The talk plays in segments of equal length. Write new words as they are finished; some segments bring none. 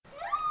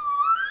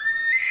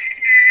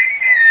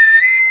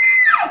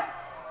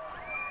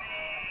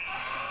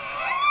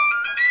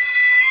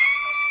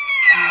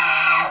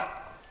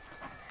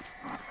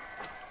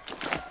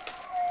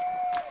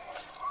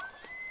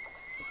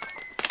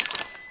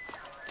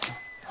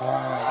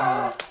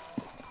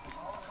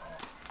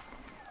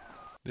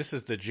This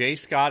is the J.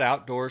 Scott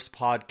Outdoors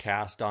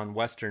podcast on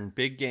Western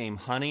big game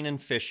hunting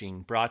and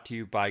fishing, brought to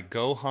you by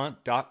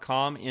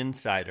GoHunt.com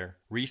Insider.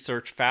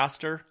 Research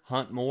faster,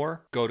 hunt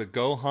more. Go to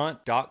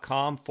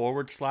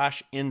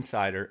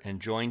GoHunt.com/insider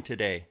and join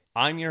today.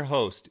 I'm your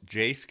host,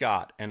 Jay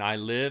Scott, and I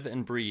live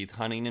and breathe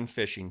hunting and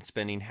fishing,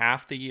 spending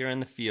half the year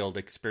in the field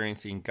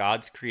experiencing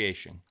God's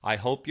creation. I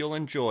hope you'll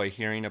enjoy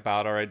hearing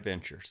about our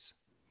adventures.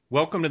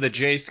 Welcome to the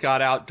J.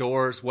 Scott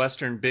Outdoors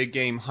Western Big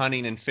Game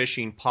Hunting and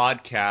Fishing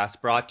podcast,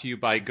 brought to you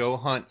by Go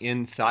Hunt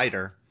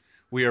Insider.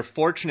 We are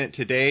fortunate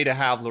today to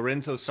have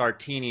Lorenzo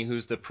Sartini,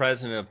 who's the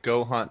president of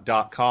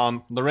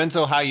GoHunt.com.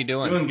 Lorenzo, how you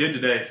doing? Doing good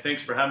today.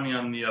 Thanks for having me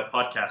on the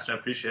podcast. I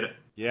appreciate it.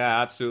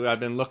 Yeah, absolutely.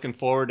 I've been looking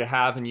forward to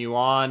having you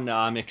on.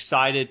 I'm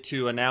excited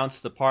to announce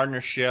the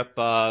partnership.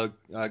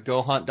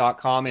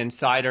 GoHunt.com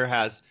Insider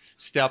has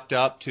stepped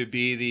up to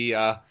be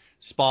the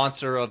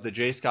sponsor of the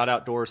J. Scott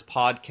Outdoors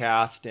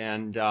podcast,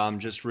 and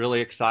just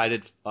really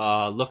excited,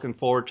 looking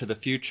forward to the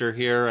future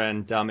here,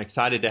 and I'm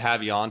excited to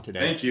have you on today.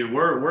 Thank you.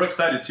 We're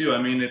excited too.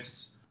 I mean,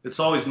 it's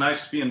always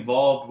nice to be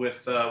involved with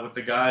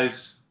the guys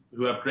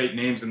who have great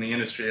names in the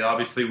industry.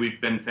 Obviously,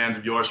 we've been fans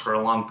of yours for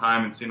a long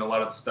time and seen a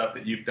lot of the stuff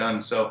that you've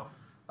done. So,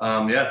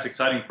 yeah, it's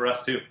exciting for us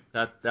too.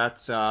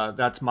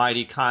 That's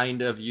mighty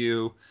kind of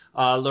you.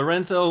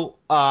 Lorenzo,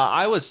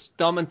 I was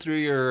thumbing through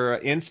your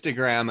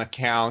Instagram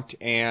account,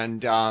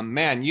 and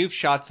man, you've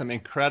shot some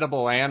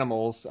incredible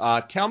animals.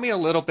 Tell me a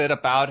little bit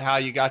about how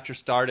you got your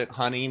start at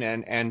hunting,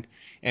 and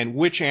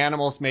which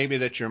animals maybe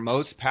that you're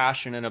most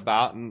passionate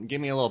about, and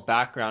give me a little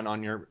background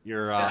on your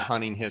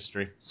hunting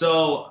history.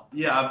 So,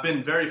 yeah, I've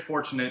been very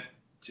fortunate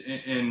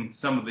in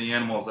some of the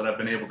animals that I've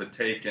been able to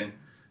take, and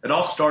it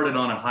all started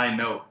on a high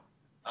note.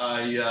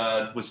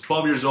 I was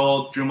 12 years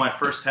old, drew my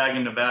first tag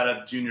in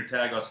Nevada, junior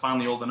tag. I was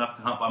finally old enough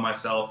to hunt by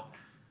myself.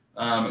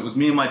 It was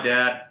me and my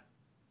dad,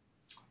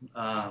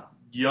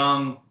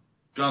 young,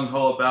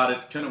 gung-ho about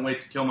it. Couldn't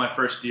wait to kill my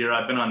first deer.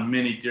 I've been on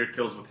many deer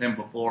kills with him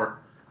before,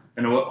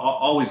 and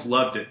always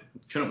loved it.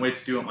 Couldn't wait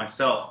to do it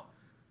myself.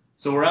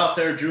 So we're out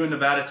there, drew a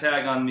Nevada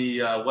tag on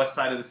the west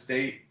side of the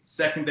state.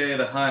 Second day of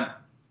the hunt,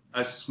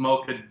 I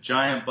smoke a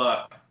giant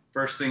buck.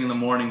 First thing in the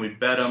morning, we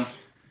bet him.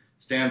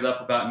 Stands up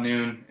about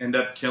noon, end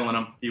up killing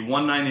him. He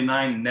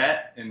 199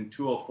 net and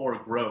 204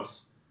 gross.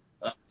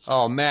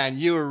 Oh, man,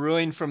 you were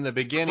ruined from the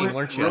beginning,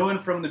 weren't you?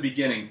 Ruined from the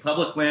beginning.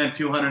 Public land,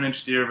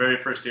 200-inch deer, very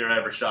first deer I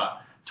ever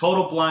shot.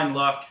 Total blind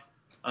luck.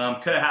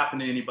 Could have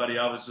happened to anybody.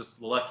 I was just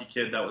the lucky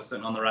kid that was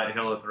sitting on the right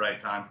hill at the right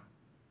time.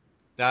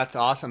 That's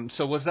awesome.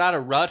 So was that a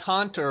rut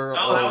hunt, or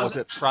was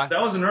it?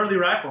 That was an early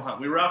rifle hunt.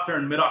 We were out there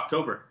in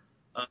mid-October.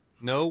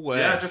 No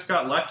way. Yeah, I just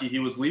got lucky. He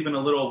was leaving a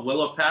little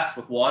willow patch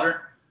with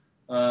water.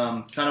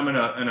 Kind of in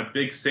a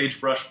big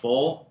sagebrush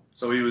bowl,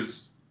 so he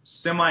was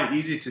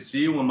semi-easy to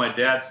see when my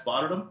dad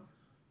spotted him.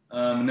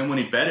 And then when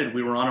he bedded,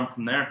 we were on him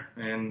from there,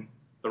 and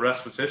the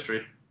rest was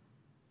history.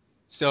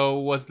 So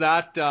was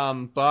that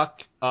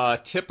buck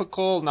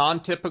typical,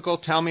 non-typical?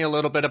 Tell me a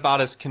little bit about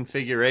his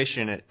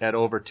configuration at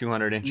over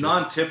 200 inches.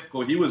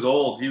 Non-typical. He was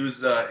old. He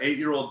was an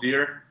 8-year-old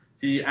deer.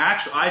 He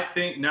actually, I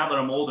think now that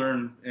I'm older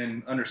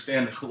and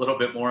understand a little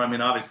bit more, I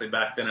mean, obviously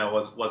back then I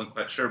wasn't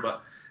quite sure,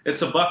 but it's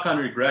a buck on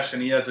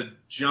regression. He has a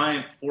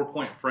giant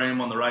 4-point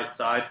frame on the right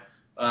side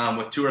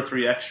with 2 or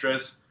 3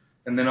 extras.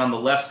 And then on the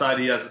left side,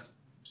 he has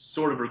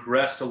sort of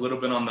regressed a little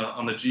bit on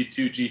the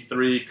G2,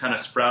 G3, kind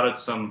of sprouted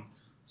some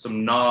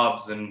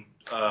knobs and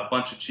a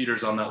bunch of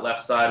cheaters on that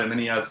left side. And then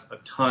he has a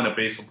ton of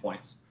basal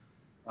points.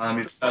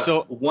 He's got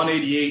a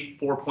 188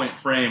 4-point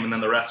frame, and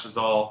then the rest is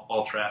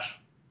all trash.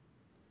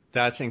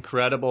 That's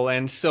incredible.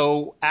 And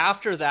so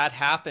after that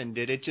happened,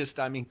 did it just,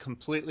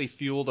 completely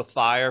fuel the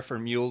fire for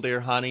mule deer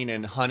hunting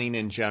and hunting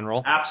in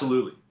general?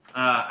 Absolutely.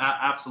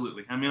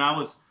 Absolutely. I mean,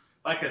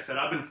 like I said,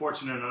 I've been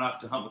fortunate enough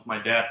to hunt with my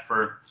dad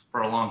for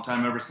a long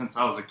time, ever since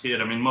I was a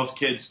kid. I mean, most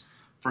kids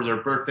for their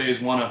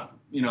birthdays want to,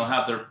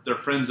 have their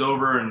friends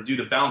over and do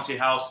the bouncy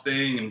house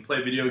thing and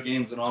play video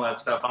games and all that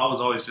stuff. I was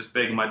always just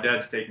begging my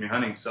dad to take me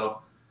hunting.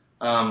 So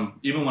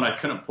even when I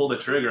couldn't pull the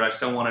trigger, I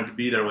still wanted to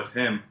be there with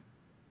him.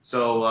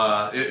 So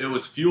it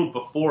was fueled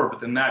before,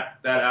 but then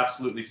that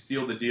absolutely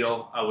sealed the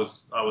deal. I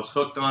was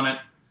hooked on it,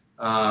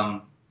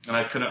 and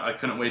I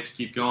couldn't wait to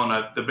keep going.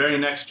 The very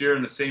next year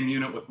in the same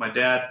unit with my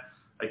dad,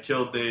 I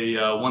killed a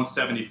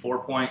 174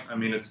 point. I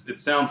mean, it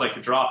sounds like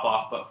a drop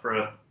off, but for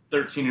a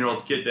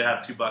 13-year-old kid to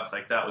have 2 bucks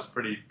like that was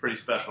pretty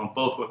special, and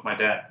both with my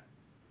dad.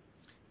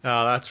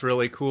 Oh, that's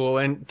really cool.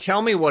 And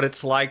tell me what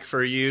it's like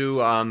for you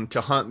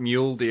to hunt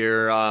mule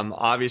deer.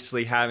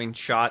 Obviously, having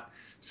shot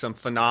some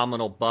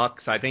phenomenal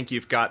bucks. I think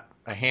you've got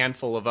a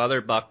handful of other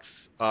bucks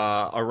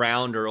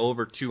around or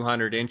over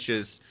 200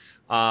 inches.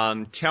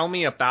 Tell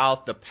me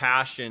about the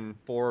passion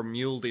for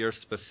mule deer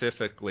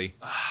specifically.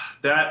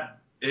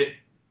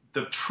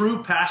 The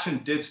true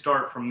passion did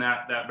start from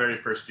that very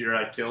first deer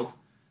I killed,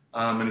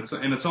 and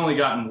it's only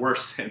gotten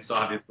worse since,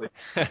 obviously.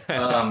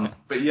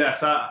 But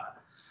yes,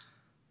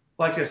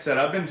 like I said,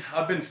 I've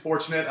been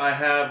fortunate. I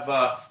have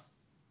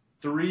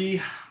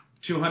 3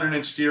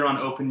 200-inch deer on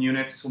open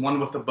units, one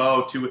with a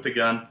bow, two with a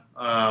gun.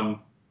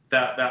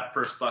 That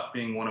first buck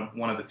being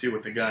one of the two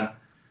with the gun,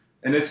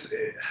 and it's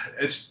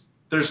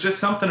there's just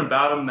something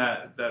about them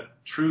that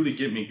truly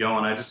get me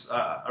going.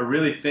 I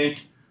really think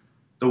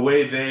the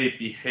way they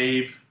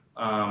behave,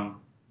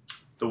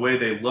 the way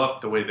they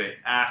look, the way they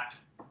act,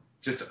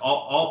 just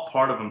all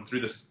part of them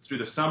through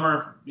the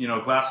summer.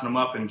 Glassing them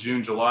up in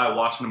June, July,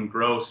 watching them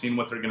grow, seeing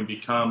what they're going to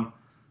become.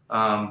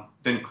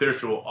 Then clear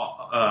through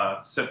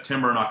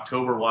September and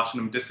October, watching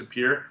them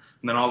disappear,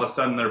 and then all of a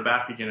sudden they're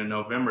back again in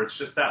November. It's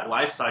just that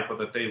life cycle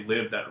that they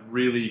live that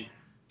really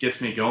gets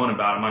me going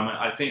about them.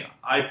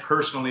 I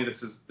personally,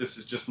 this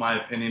is just my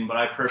opinion, but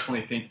I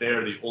personally think they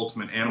are the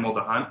ultimate animal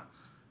to hunt.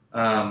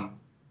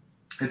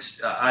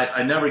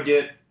 I never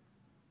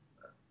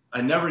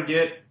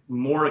get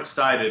more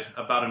excited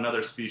about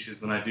another species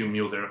than I do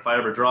mule deer. If I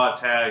ever draw a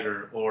tag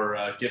or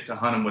get to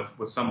hunt them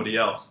with somebody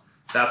else,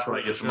 that's what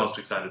I get the most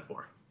excited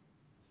for.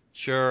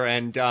 Sure,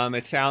 and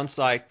it sounds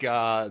like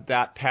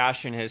that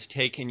passion has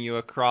taken you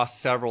across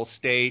several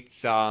states.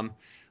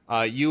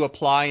 You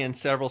apply in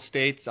several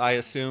states, I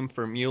assume,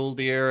 for mule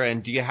deer,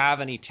 and do you have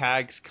any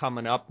tags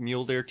coming up,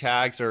 mule deer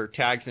tags or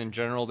tags in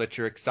general, that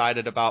you're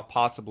excited about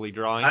possibly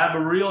drawing? I have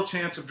a real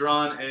chance of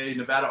drawing a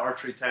Nevada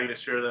archery tag this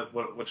year,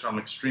 which I'm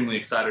extremely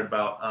excited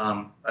about.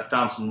 I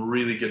found some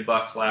really good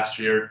bucks last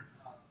year,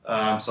 so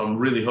I'm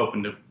really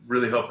hoping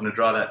to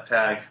draw that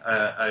tag.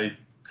 I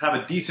have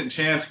a decent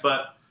chance,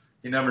 but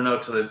you never know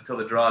till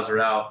the draws are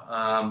out.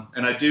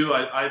 And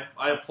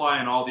I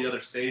apply in all the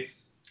other states.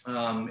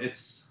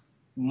 It's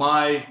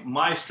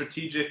my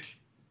strategic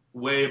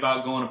way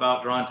about going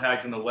about drawing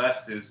tags in the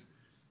West is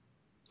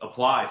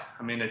apply.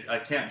 I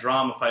can't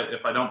draw them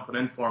if I don't put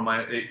in for them.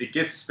 It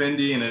gets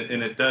spendy and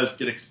it does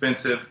get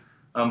expensive.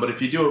 But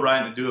if you do it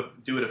right and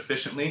do it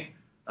efficiently,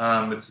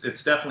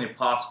 it's definitely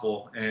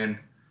possible. And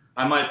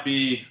I might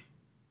be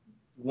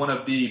one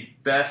of the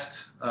best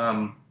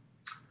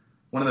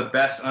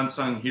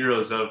unsung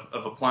heroes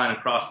of applying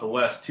across the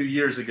West. 2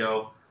 years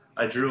ago,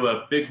 I drew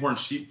a bighorn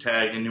sheep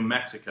tag in New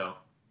Mexico.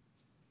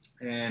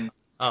 And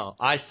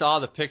I saw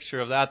the picture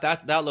of that.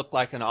 That looked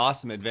like an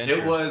awesome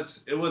adventure.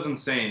 It was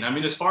insane.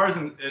 As far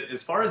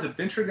as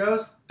adventure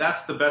goes, that's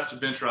the best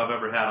adventure I've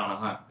ever had on a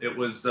hunt. It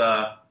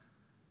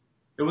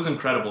was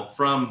incredible.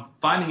 From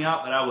finding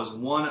out that I was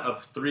one of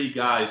 3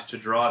 guys to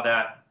draw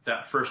that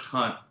first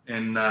hunt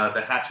in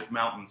the Hatchet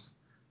Mountains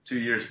 2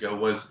 years ago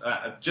was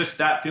just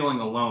that feeling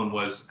alone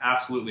was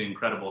absolutely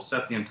incredible.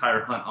 Set the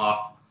entire hunt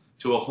off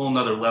to a whole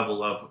nother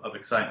level of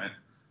excitement.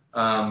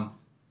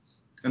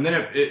 And then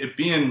it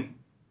being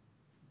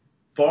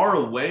far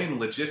away and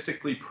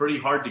logistically pretty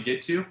hard to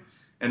get to,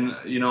 and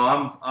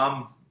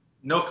I'm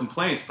no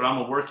complaints, but I'm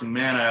a working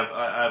man.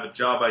 I have a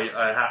job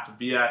I have to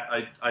be at.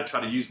 I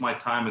try to use my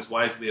time as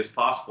wisely as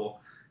possible,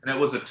 and it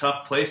was a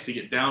tough place to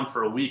get down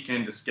for a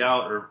weekend to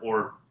scout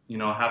or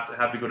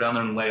have to go down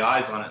there and lay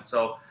eyes on it.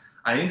 So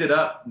I ended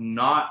up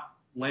not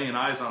laying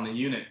eyes on the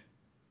unit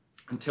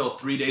until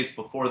 3 days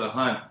before the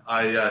hunt.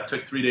 I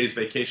took 3 days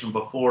vacation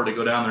before to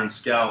go down there and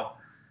scout.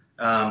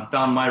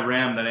 Found my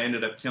ram that I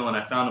ended up killing.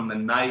 I found him the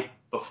night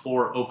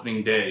before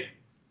opening day,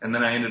 and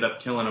then I ended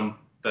up killing him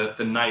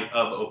the night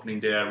of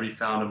opening day. I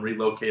refound him,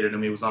 relocated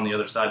him. He was on the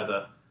other side of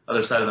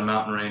the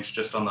mountain range,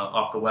 just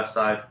off the west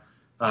side.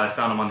 I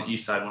found him on the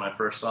east side when I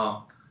first saw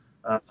him.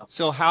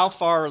 So how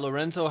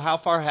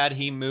far had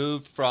he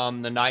moved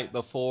from the night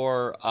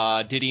before?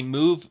 Did he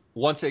move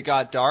once it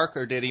got dark,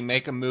 or did he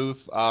make a move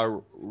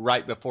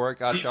right before it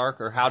got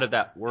dark, or how did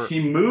that work? He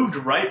moved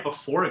right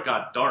before it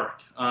got dark.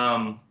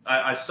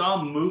 I saw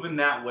him moving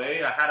that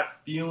way. I had a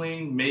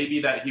feeling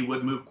maybe that he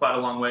would move quite a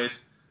long ways.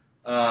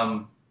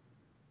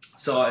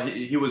 So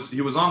he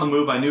was on the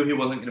move. I knew he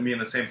wasn't going to be in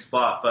the same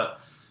spot, but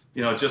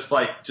just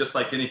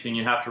like anything,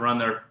 you have to run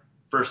there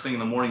first thing in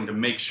the morning to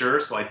make sure.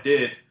 So I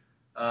did.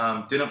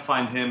 Didn't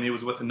find him. He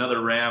was with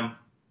another ram,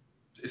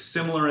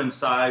 similar in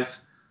size,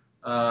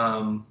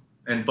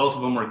 and both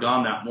of them were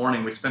gone that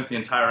morning. We spent the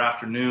entire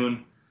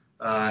afternoon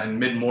and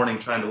mid-morning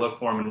trying to look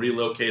for him and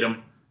relocate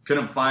him.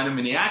 Couldn't find him,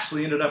 and he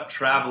actually ended up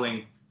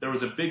traveling. There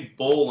was a big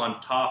bowl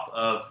on top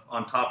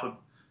of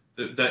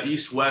the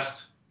east-west.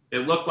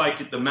 It looked like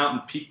the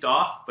mountain peaked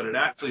off, but it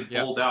actually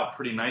bowled out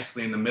pretty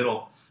nicely in the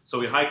middle. So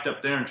we hiked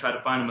up there and tried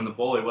to find him in the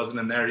bowl. He wasn't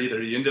in there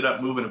either. He ended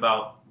up moving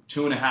about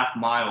 2.5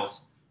 miles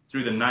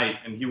through the night,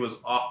 and he was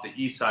off the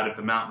east side of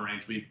the mountain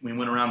range. We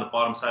went around the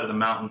bottom side of the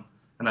mountain,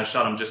 and I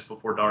shot him just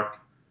before dark.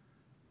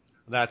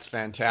 That's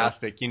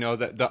fantastic.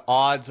 The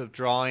odds of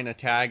drawing a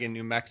tag in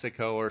New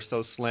Mexico are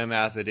so slim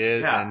as it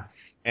is,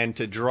 and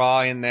to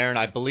draw in there, and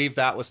I believe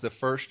that was the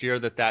first year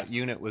that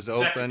unit was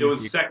open. It was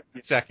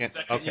second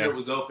okay. year it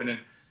was open, and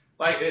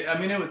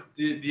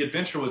the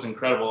adventure was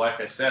incredible. Like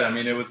I said,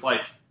 it was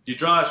like you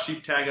draw a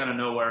sheep tag out of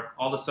nowhere.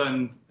 All of a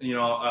sudden,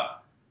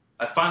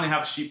 I finally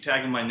have a sheep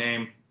tag in my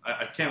name.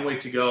 I can't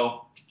wait to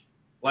go.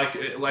 Like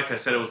I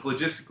said, it was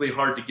logistically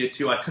hard to get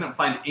to. I couldn't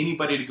find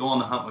anybody to go on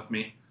the hunt with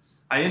me.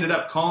 I ended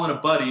up calling a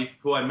buddy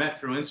who I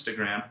met through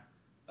Instagram,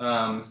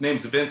 His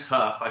name's Vince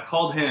Huff. I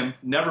called him,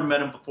 never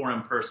met him before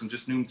in person,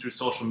 just knew him through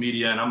social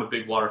media, and I'm a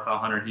big waterfowl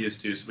hunter. He is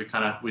too, so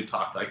we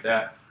talked like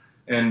that.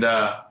 And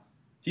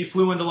he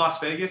flew into Las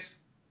Vegas,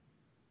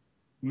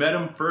 met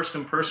him first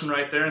in person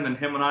right there, and then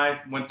him and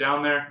I went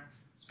down there,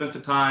 spent the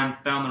time,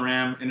 found the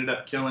ram, ended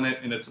up killing it,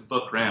 and it's a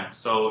booked ram.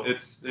 So it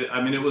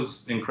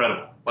was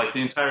incredible. Like,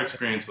 the entire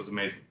experience was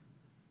amazing.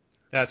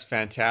 That's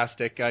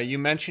fantastic. You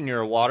mentioned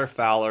you're a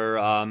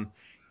waterfowler.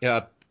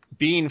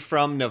 Being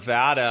from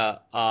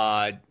Nevada,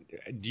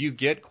 do you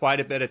get quite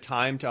a bit of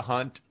time to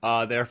hunt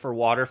there for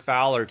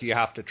waterfowl, or do you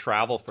have to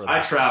travel for that?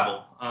 I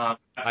travel.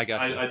 I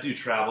got you. I do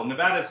travel.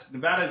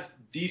 Nevada's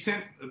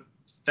decent.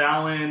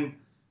 Fallon,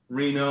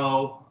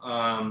 Reno.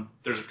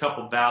 There's a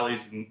couple valleys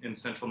in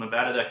central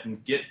Nevada that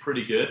can get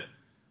pretty good.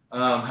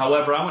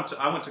 However, I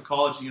went to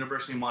college at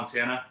University of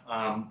Montana.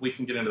 We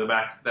can get into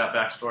that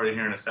backstory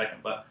here in a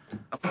second. But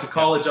I went to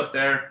college up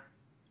there,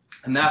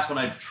 and that's when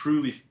I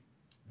truly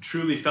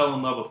fell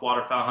in love with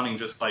waterfowl hunting,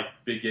 just like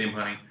big game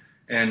hunting.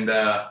 And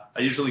I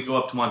usually go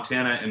up to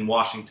Montana and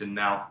Washington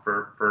now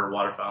for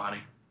waterfowl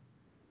hunting.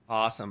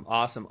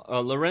 Awesome.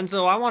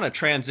 Lorenzo, I want to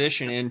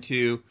transition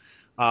into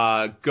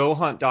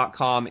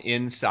GoHunt.com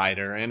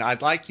Insider, and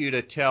I'd like you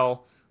to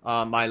tell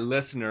my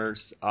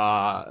listeners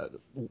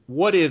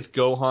what is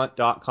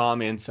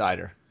GoHunt.com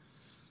Insider.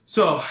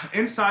 So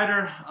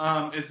Insider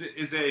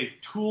is a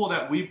tool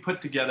that we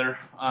put together,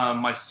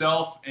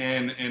 myself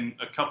and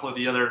a couple of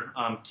the other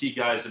key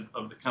guys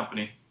of the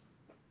company.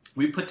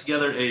 We put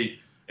together a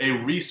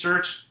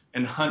research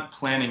and hunt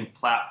planning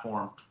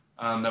platform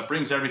that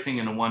brings everything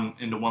into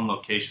one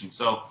location.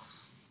 So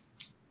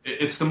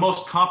it's the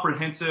most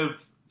comprehensive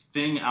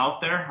thing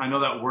out there. I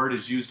know that word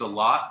is used a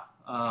lot,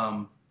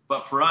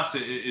 but for us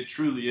it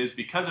truly is.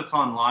 Because it's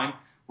online,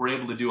 we're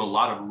able to do a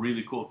lot of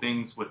really cool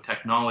things with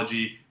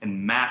technology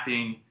and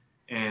mapping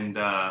and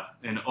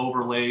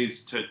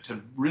overlays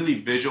to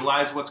really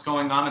visualize what's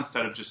going on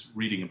instead of just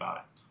reading about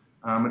it.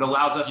 It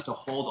allows us to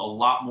hold a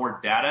lot more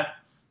data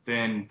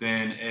than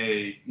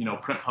a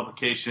print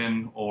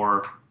publication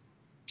or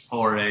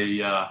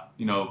a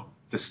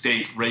the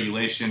state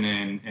regulation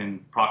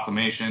and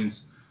proclamations.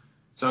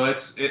 So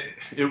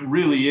it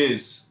really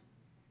is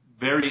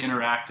very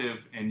interactive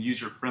and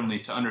user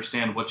friendly to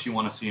understand what you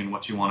want to see and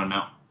what you want to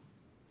know.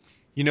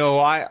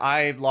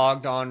 I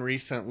logged on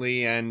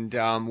recently, and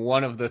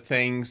one of the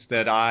things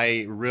that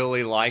I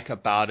really like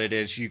about it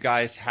is you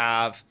guys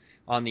have,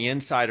 on the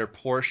insider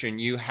portion,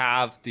 you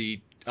have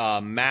the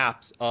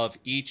maps of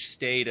each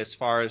state as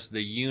far as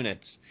the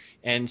units.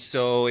 And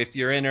so if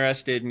you're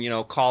interested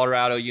in,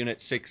 Colorado Unit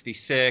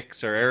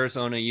 66 or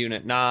Arizona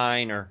Unit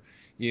 9 or,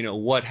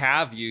 what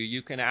have you,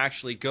 you can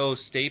actually go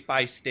state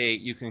by state.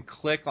 You can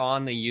click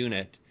on the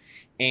unit.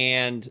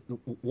 And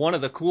one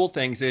of the cool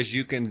things is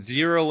you can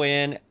zero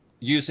in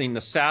using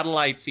the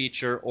satellite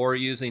feature or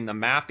using the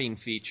mapping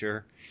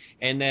feature.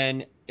 And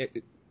then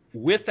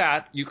with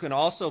that, you can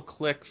also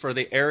click for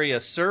the area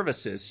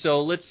services.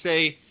 So let's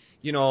say,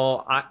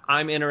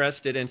 I'm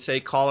interested in, say,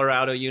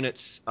 Colorado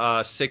Units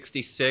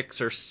 66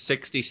 or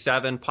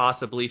 67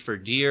 possibly for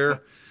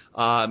deer,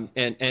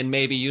 and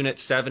maybe Unit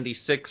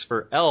 76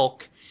 for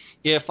elk.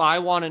 If I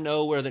want to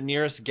know where the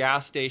nearest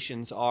gas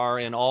stations are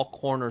in all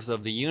corners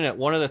of the unit,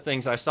 one of the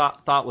things I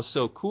thought was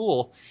so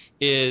cool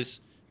is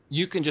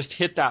you can just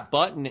hit that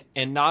button,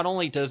 and not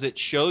only does it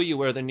show you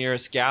where the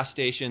nearest gas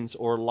stations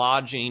or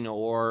lodging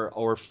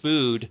or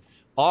food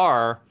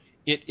are,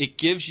 it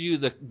gives you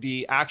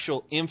the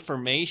actual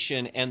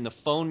information and the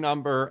phone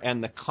number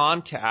and the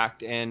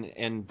contact,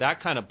 and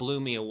that kind of blew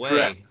me away.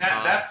 Correct.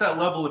 That's that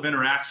level of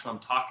interaction I'm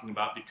talking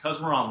about.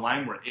 Because we're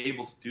online, we're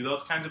able to do those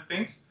kinds of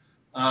things.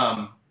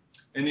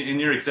 And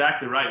you're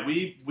exactly right.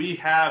 We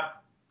have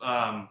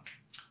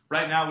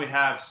right now we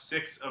have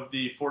 6 of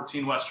the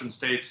 14 western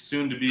states,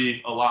 soon to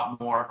be a lot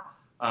more.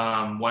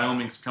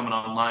 Wyoming's coming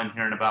online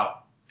here in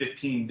about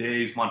 15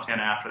 days,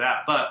 Montana after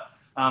that.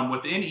 But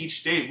within each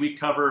state, we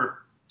cover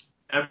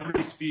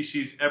every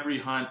species, every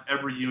hunt,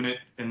 every unit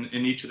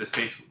in each of the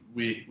states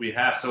we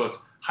have. So it's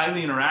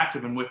highly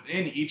interactive, and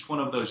within each one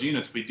of those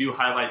units, we do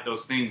highlight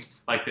those things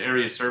like the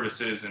area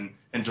services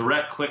and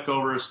direct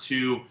clickovers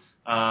to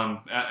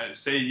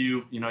say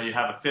you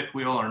have a fifth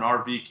wheel or an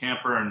RV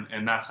camper,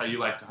 and that's how you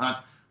like to hunt.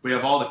 We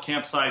have all the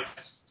campsites,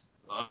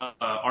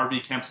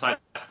 RV campsites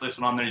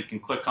listed on there. You can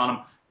click on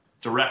them,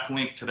 direct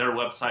link to their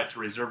website to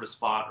reserve a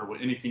spot or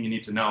anything you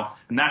need to know,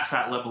 and that's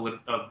that level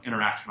of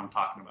interaction I'm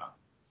talking about.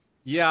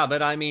 Yeah,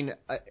 but I mean,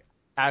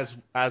 as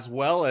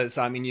well as,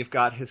 you've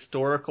got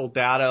historical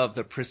data of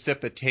the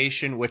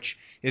precipitation, which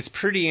is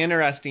pretty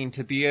interesting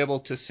to be able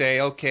to say,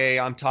 okay,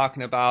 I'm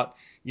talking about,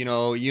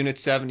 Unit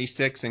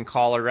 76 in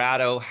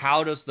Colorado.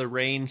 How does the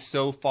rain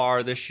so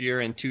far this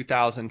year in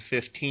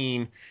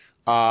 2015,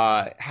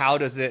 how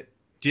does it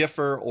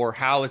differ, or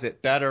how is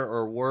it better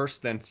or worse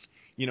than,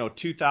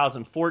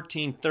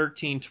 2014,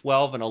 13,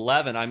 12, and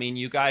 11?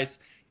 You guys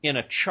in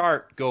a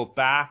chart go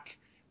back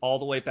all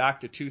the way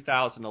back to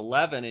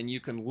 2011, and you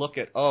can look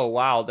at, oh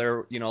wow,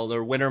 their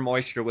winter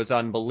moisture was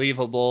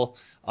unbelievable,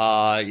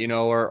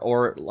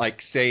 or like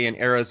say in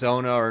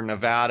Arizona or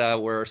Nevada,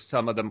 where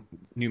some of the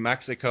New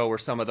Mexico, where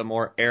some of the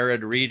more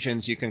arid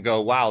regions, you can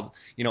go, wow,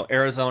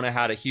 Arizona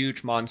had a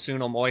huge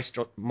monsoonal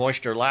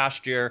moisture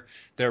last year.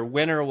 Their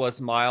winter was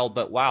mild,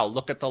 but wow,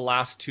 look at the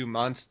last 2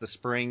 months, the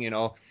spring,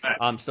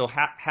 So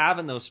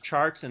having those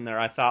charts in there,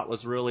 I thought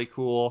was really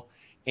cool,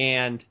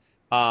 and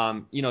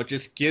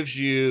just gives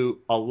you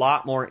a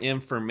lot more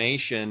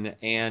information,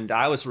 and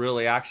I was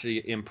really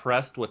actually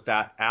impressed with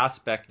that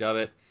aspect of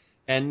it.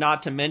 And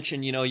not to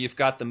mention, you've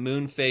got the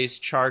moon phase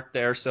chart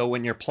there, so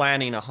when you're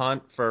planning a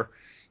hunt for,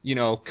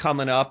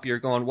 coming up, you're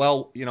going,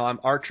 well, I'm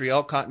archery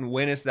elk hunting,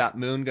 when is that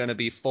moon going to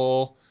be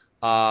full?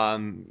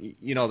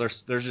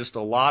 There's just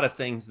a lot of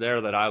things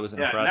there that I was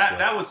impressed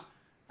with.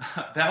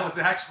 That was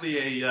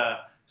actually a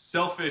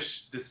selfish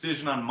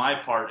decision on my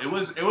part. It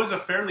was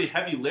a fairly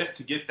heavy lift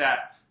to get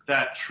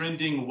that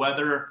trending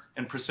weather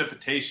and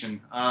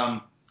precipitation.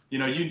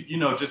 You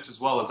know just as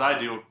well as I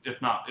do, if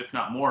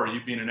not more, you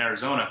being in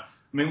Arizona.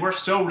 I mean, we're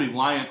so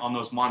reliant on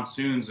those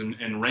monsoons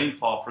and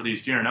rainfall for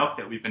these deer and elk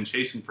that we've been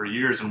chasing for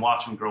years and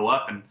watch them grow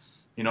up, and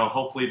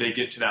hopefully they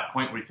get to that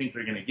point we think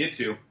they're going to get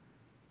to.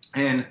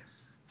 And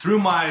through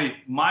my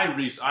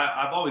research,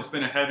 I've always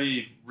been a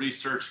heavy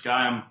research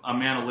guy.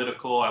 I'm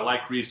analytical. I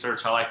like research.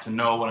 I like to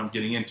know what I'm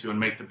getting into and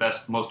make the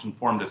best, most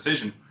informed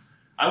decision.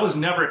 I was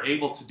never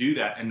able to do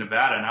that in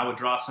Nevada, and I would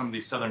draw some of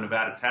these Southern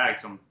Nevada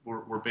tags.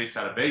 We're based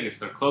out of Vegas.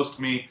 They're close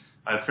to me.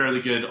 I have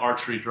fairly good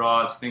archery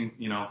draws, things,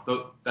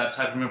 that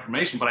type of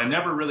information. But I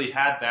never really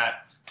had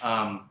that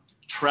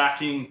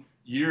tracking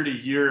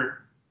year-to-year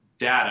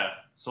data,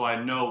 so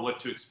I know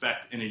what to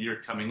expect in a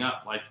year coming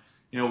up. Like,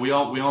 we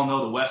all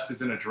know the West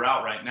is in a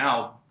drought right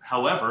now.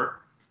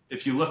 However,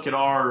 if you look at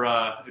our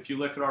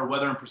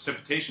weather and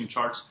precipitation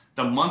charts,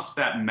 the months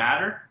that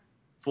matter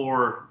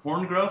for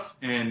horn growth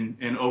and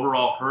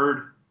overall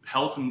herd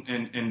health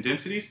and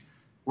densities,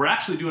 we're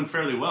actually doing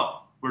fairly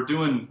well. We're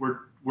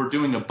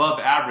doing above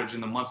average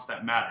in the months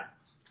that matter.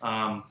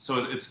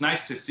 So it's nice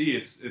to see.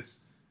 It's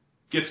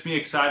gets me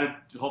excited.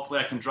 Hopefully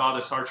I can draw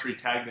this archery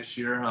tag this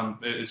year.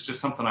 It's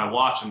just something I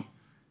watch, and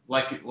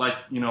like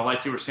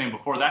you were saying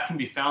before, that can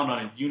be found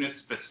on a unit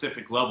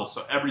specific level.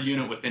 So every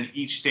unit within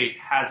each state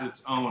has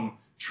its own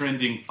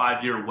trending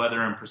 5-year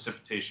weather and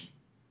precipitation.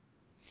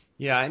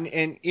 Yeah, and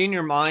in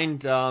your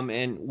mind,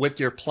 and with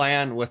your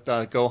plan with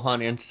Go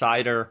Hunt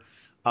Insider,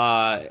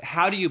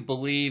 how do you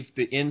believe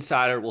the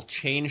Insider will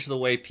change the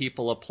way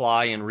people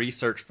apply and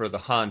research for the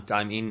hunt?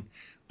 I mean,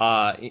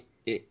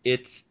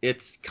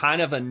 it's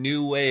kind of a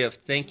new way of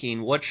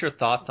thinking. What's your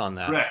thoughts on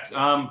that? Correct.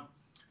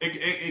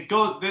 It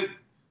goes.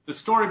 The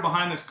story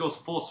behind this goes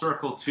full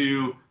circle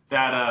to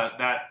that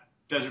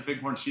Desert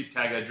Bighorn sheep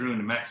tag I drew in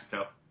New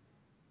Mexico.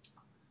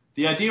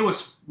 The idea was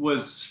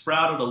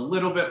sprouted a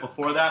little bit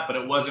before that, but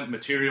it wasn't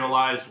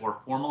materialized or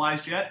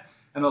formalized yet.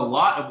 And a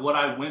lot of what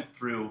I went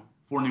through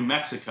for New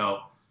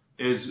Mexico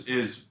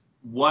is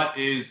what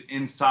is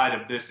inside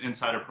of this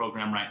Insider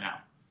program right now.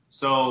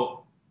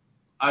 So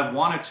I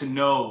wanted to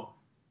know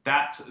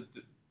that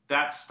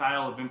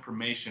style of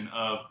information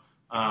of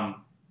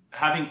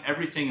having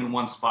everything in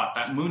one spot.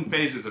 That moon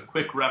phase is a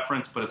quick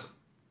reference, but it's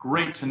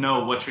great to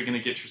know what you're going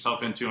to get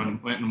yourself into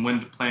and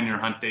when to plan your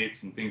hunt dates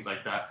and things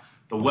like that.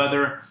 The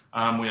weather,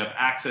 we have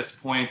access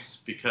points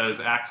because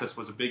access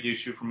was a big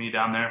issue for me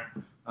down there.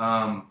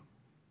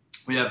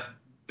 We have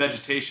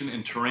vegetation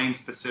and terrain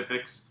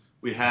specifics.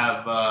 We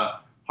have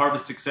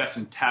harvest success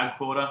and tag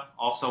quota,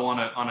 also on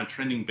a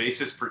trending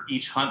basis for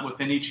each hunt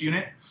within each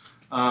unit.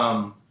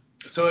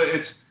 So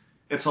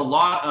it's a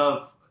lot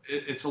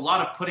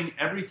of putting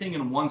everything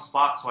in one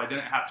spot, so I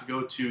didn't have to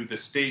go to the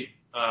state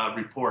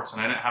reports,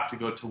 and I didn't have to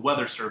go to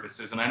weather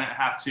services, and I didn't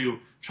have to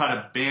try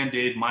to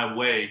Band-Aid my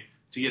way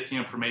to get the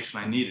information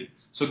I needed.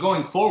 So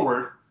going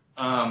forward,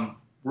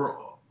 we're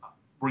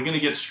going to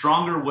get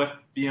stronger with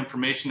the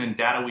information and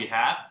data we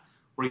have.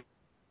 We're going to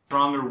get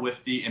stronger with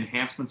the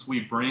enhancements we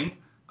bring.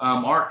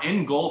 Our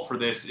end goal for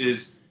this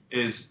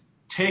is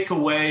take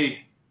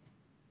away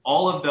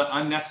all of the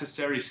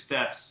unnecessary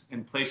steps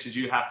and places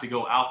you have to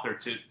go out there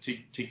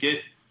to get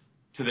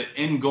to the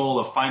end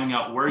goal of finding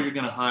out where you're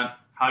going to hunt,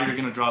 how you're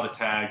going to draw the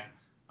tag,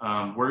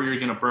 where you're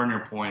going to burn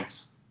your points.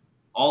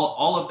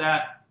 All of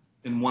that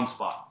in one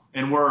spot.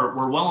 And we're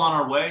well on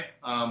our way.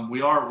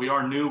 We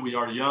are new. We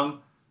are young.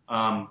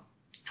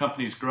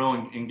 Companies grow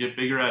and get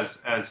bigger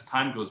as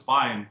time goes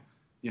by, and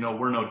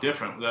we're no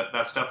different.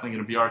 That's definitely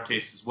going to be our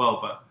case as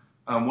well.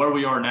 But where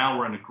we are now,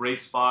 we're in a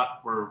great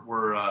spot.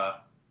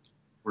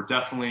 We're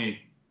definitely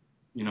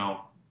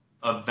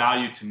of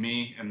value to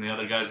me and the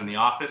other guys in the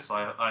office. So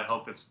I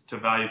hope it's to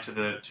value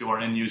to our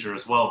end user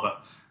as well.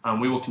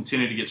 But we will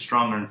continue to get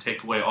stronger and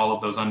take away all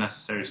of those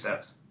unnecessary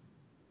steps.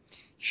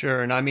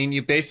 Sure, and I mean,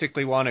 you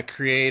basically want to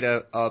create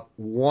a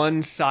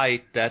one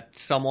site that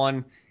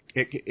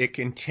it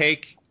can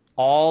take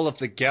all of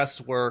the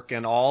guesswork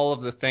and all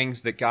of the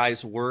things that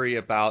guys worry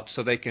about,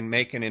 so they can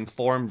make an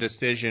informed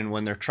decision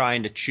when they're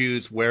trying to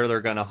choose where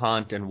they're going to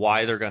hunt and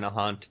why they're going to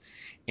hunt.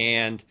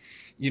 and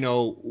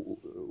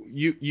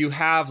you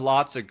have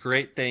lots of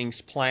great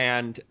things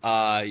planned.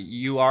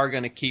 You are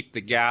going to keep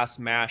the gas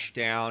mash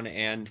down,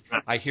 and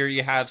I hear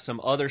you have some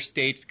other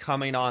states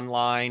coming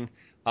online.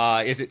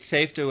 Is it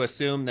safe to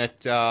assume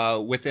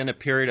that within a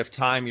period of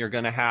time you're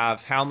going to have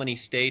how many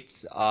states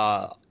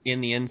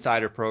in the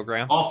Insider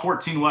program? All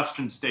 14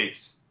 Western states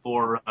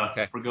for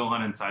Go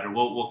Hunt Insider.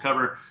 We'll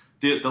cover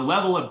the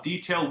level of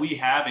detail we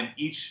have in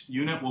each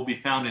unit will be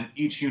found in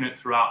each unit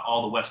throughout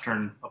all the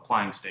Western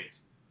applying states.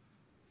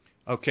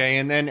 Okay,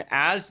 and then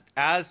as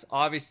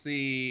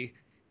obviously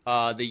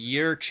the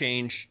year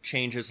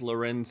changes,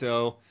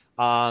 Lorenzo.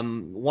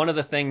 One of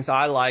the things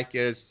I like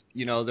is,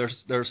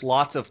 there's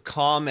lots of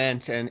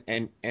comments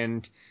and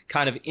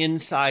kind of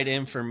inside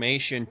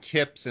information,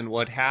 tips and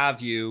what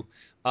have you.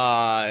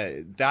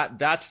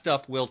 That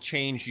stuff will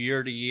change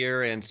year to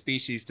year and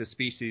species to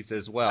species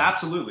as well.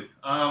 Absolutely.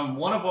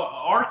 One of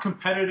our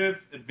competitive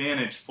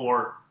advantage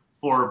for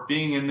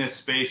being in this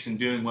space and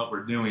doing what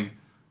we're doing,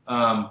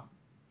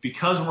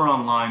 because we're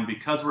online,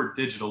 because we're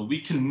digital,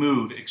 we can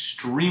move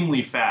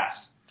extremely fast.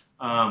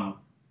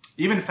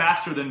 Even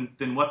faster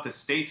than what the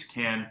states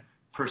can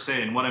per se.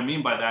 And what I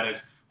mean by that is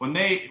when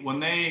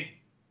they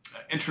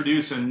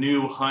introduce a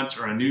new hunt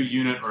or a new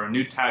unit or a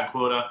new tag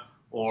quota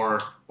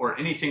or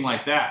anything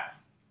like that,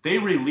 they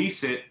release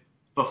it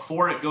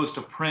before it goes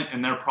to print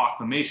in their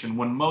proclamation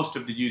when most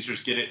of the users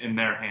get it in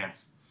their hands.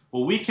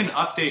 Well, we can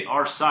update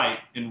our site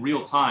in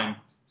real time,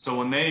 so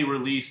when they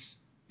release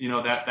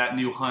that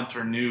new hunt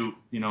or new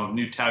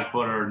tag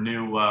quota or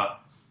new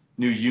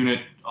unit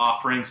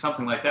offering,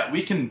 something like that,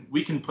 we can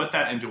put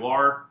that into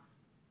our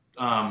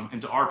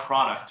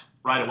product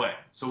right away.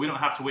 So we don't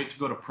have to wait to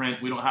go to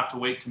print. We don't have to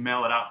wait to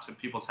mail it out to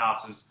people's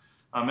houses.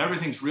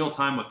 Everything's real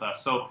time with us.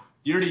 So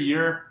year to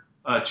year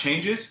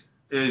changes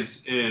is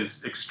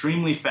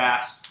extremely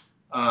fast.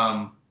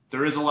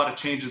 There is a lot of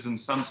changes in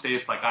some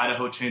states, like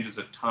Idaho changes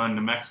a ton.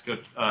 New Mexico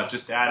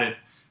just added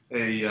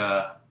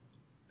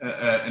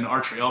an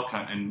archery elk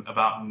hunt in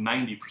about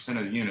 90%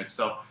 of the units.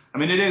 So I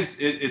mean,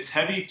 it's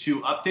heavy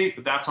to update,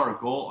 but that's our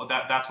goal.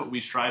 That's what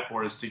we strive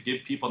for, is to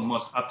give people the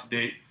most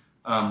up-to-date,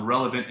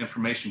 relevant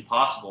information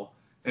possible.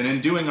 And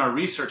in doing our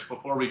research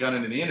before we got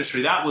into the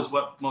industry, that was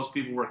what most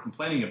people were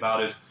complaining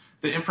about, is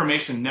the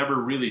information never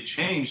really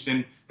changed.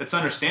 And it's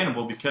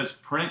understandable because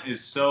print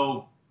is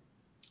so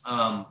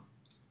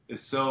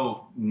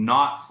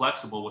not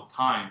flexible with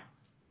time.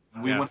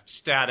 And we went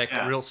static,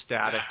 real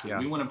static. Yeah.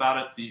 We went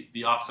about it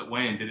the opposite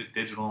way and did it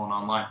digital and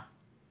online.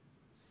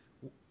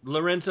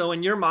 Lorenzo,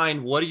 in your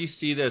mind, what do you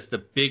see as the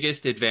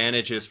biggest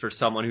advantages for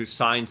someone who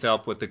signs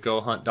up with the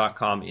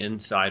GoHunt.com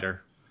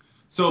Insider?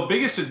 So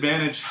biggest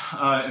advantage,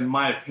 in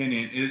my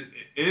opinion,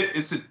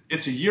 is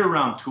it's a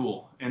year-round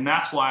tool, and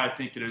that's why I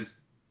think it is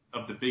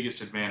of the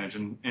biggest advantage.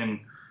 And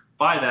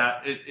by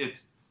that, it's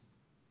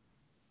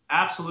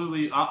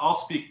absolutely,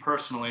 I'll speak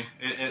personally,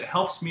 it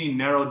helps me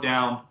narrow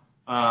down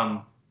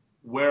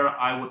where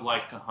I would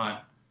like to hunt,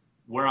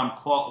 where I'm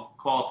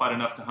qualified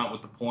enough to hunt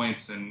with the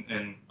points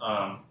and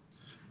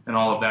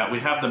all of that. We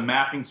have the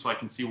mapping so I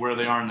can see where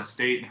they are in the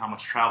state and how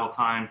much travel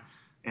time,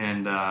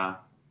 and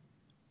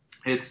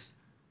it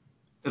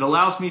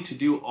allows me to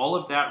do all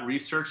of that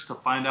research to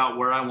find out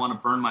where I want to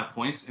burn my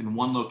points in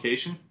one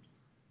location.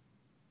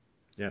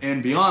 Yeah.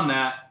 And beyond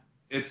that,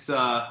 it's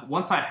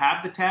once I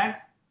have the tag,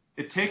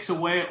 it takes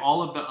away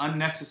all of the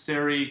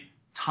unnecessary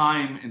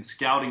time and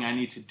scouting I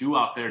need to do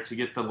out there to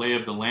get the lay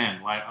of the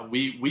land. Like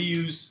we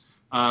use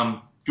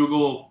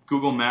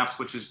Google Maps,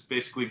 which is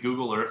basically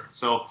Google Earth,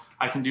 so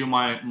I can do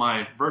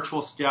my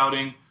virtual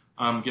scouting,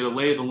 get a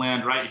lay of the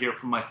land right here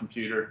from my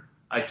computer.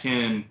 I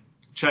can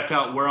check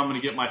out where I'm going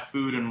to get my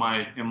food and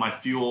my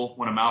fuel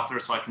when I'm out there,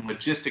 so I can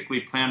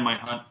logistically plan my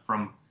hunt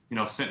from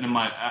sitting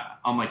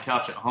on my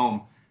couch at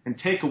home, and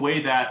take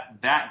away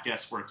that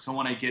guesswork. So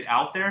when I get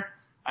out there,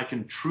 I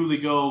can truly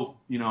go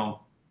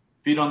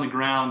feet on the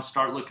ground,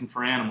 start looking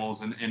for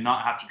animals, and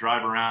not have to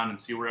drive around and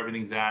see where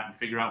everything's at and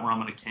figure out where I'm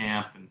going to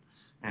camp and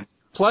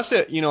Plus,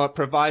 it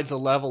provides a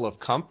level of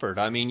comfort.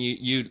 I mean,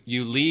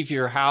 you leave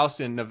your house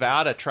in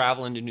Nevada,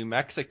 traveling to New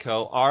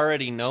Mexico,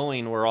 already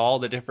knowing where all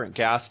the different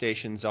gas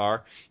stations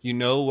are. You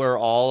know where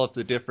all of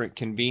the different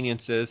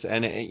conveniences,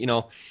 and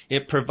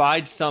it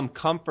provides some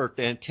comfort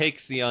and it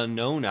takes the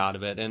unknown out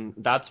of it. And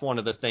that's one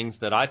of the things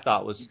that I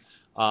thought was,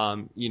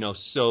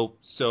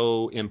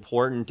 so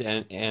important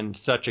and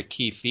such a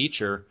key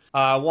feature.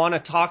 I want to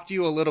talk to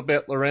you a little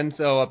bit,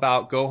 Lorenzo,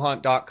 about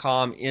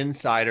GoHunt.com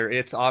Insider.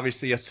 It's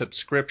obviously a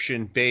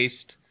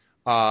subscription-based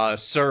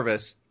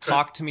service.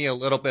 Talk to me a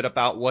little bit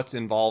about what's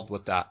involved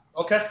with that.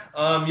 Okay.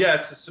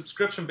 It's a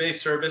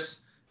subscription-based service.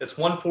 It's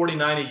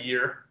 $149 a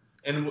year.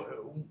 And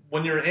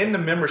when you're in the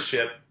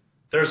membership,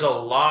 there's a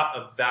lot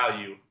of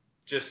value.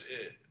 Just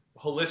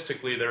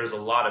holistically, there's a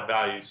lot of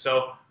value.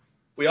 So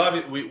we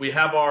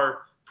have our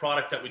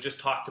product that we just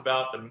talked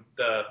about,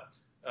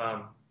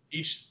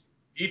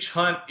 each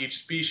hunt, each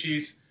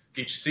species,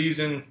 each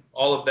season,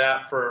 all of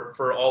that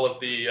for all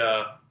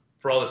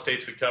the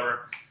states we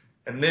cover.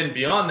 And then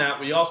beyond that,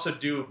 we also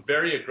do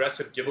very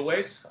aggressive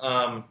giveaways.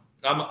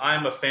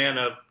 I'm a fan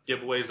of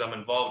giveaways. I'm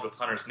involved with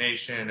Hunters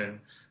Nation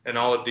and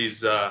all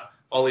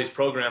these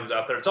programs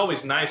out there. It's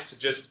always nice to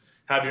just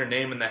have your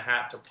name in the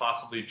hat to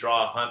possibly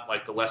draw a hunt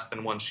like the Less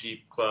Than One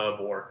Sheep Club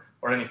or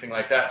anything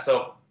like that.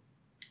 So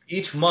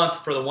each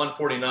month for the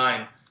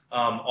 149,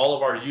 all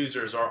of our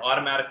users are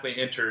automatically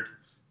entered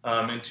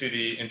into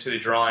the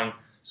drawing.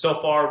 So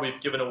far,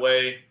 we've given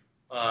away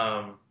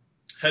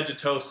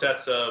head-to-toe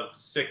sets of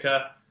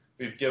Sitka.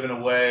 We've given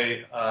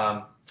away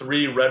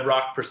 3 Red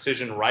Rock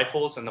Precision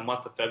rifles in the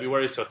month of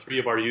February. So 3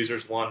 of our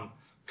users won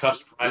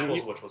custom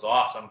rifles, which was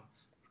awesome.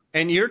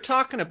 And you're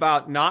talking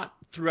about not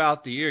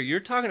throughout the year. You're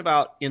talking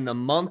about in the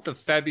month of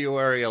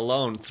February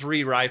alone,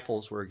 3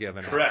 rifles were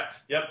given out. Correct.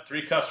 Yep,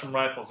 3 custom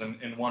rifles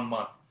in 1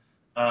 month.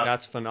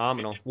 That's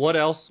phenomenal. What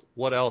else?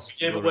 We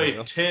gave away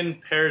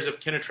 10 pairs of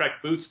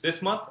Kenetrek boots this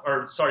month,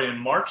 in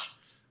March.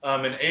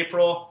 In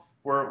April,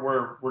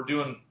 we're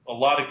doing a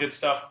lot of good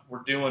stuff.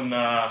 We're doing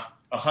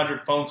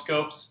 100 phone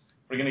scopes.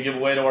 We're going to give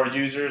away to our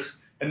users,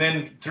 and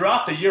then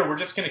throughout the year, we're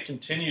just going to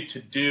continue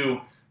to do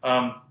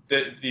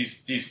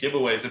these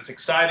giveaways. It's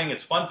exciting.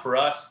 It's fun for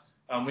us.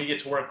 We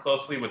get to work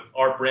closely with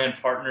our brand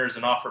partners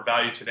and offer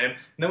value to them,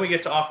 and then we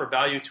get to offer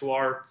value to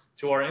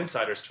our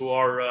insiders, to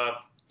our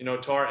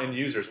end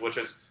users, which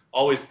is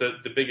always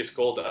the biggest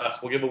goal to us.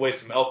 We'll give away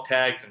some elk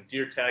tags and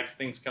deer tags,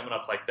 things coming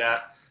up like that.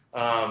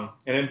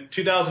 And in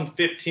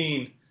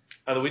 2015,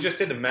 we just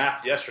did the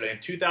math yesterday. In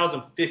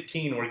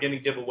 2015, we're going to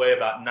give away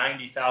about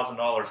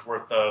 $90,000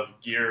 worth of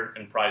gear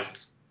and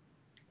prizes.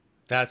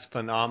 That's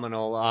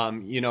phenomenal.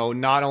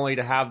 Not only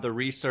to have the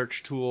research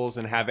tools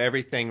and have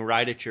everything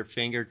right at your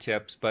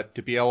fingertips, but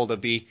to be able to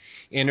be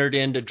entered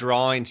into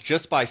drawings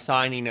just by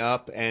signing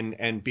up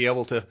and be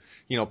able to,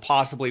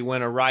 possibly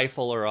win a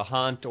rifle or a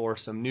hunt or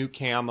some new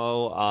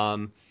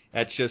camo.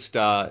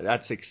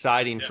 That's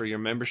exciting for your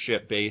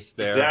membership base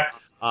there.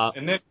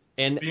 Exactly.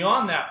 And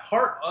beyond that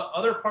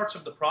other parts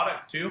of the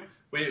product too,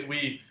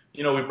 we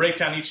break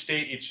down each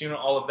state, each unit,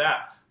 all of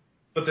that.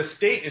 But the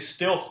state is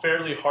still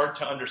fairly hard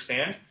to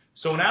understand.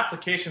 So when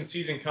application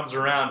season comes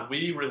around,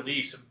 we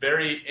release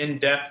very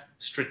in-depth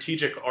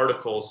strategic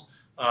articles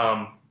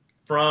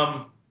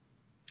from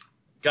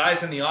guys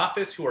in the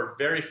office who are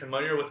very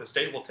familiar with the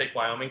state. We'll take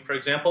Wyoming, for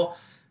example.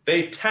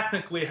 They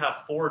technically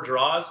have 4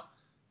 draws.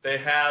 They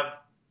have,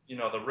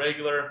 the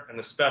regular and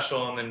the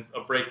special, and then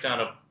a breakdown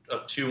of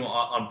 2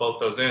 on both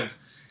those ends.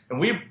 And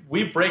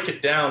we break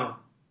it down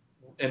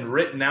and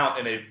written out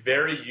in a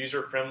very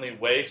user-friendly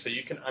way so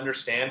you can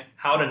understand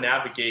how to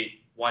navigate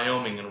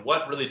Wyoming and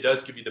what really does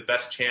give you the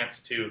best chance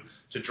to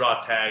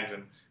draw tags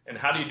and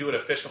how do you do it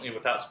efficiently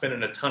without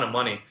spending a ton of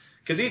money.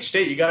 Because each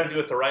state, you got to do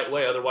it the right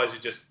way. Otherwise,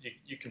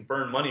 you can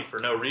burn money for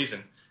no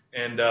reason.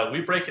 And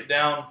we break it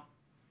down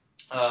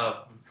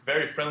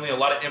very friendly, a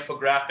lot of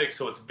infographics,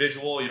 so it's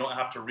visual. You don't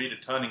have to read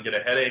a ton and get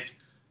a headache.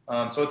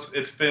 So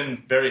it's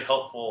been very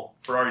helpful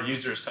for our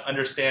users to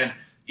understand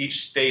each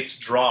state's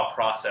draw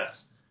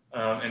process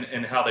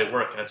and how they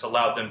work. And it's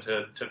allowed them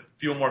to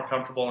feel more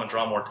comfortable and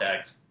draw more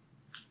tags.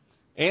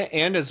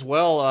 And as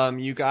well,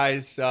 you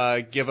guys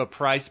give a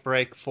price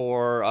break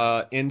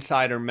for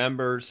insider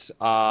members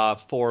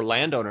for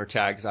landowner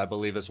tags, I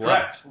believe, as well.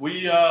 Correct.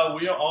 We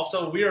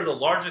are the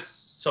largest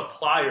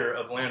supplier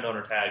of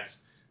landowner tags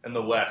in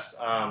the West.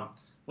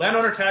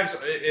 Landowner tags,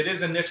 it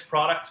is a niche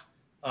product.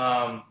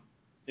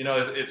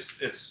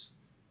 It's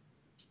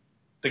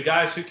the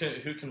guys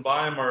who can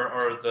buy them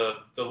are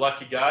the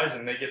lucky guys,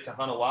 and they get to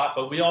hunt a lot.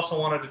 But we also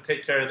wanted to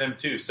take care of them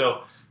too.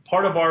 So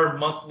part of our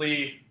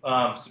monthly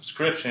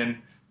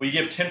subscription, we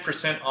give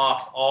 10%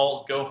 off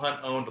all Go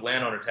Hunt owned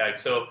landowner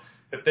tags. So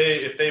if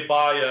they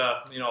buy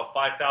a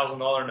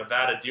 $5,000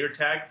 Nevada deer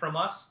tag from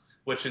us,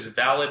 which is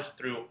valid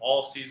through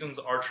all seasons,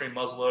 archery,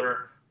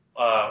 muzzleloader,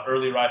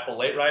 early rifle,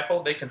 late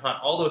rifle, they can hunt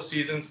all those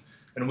seasons,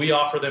 and we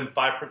offer them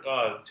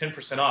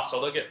 10% off.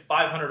 So they'll get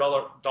 $500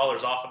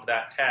 off of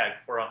that tag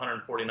for a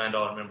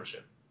 $149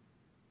 membership.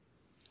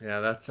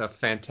 Yeah, that's a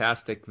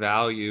fantastic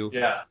value.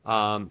 Yeah.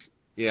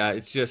 Yeah,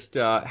 it's just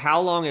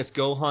how long has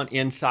Go Hunt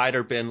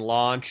Insider been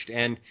launched,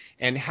 and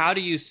how do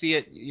you see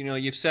it?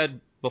 You've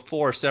said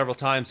before several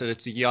times that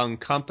it's a young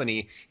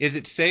company. Is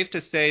it safe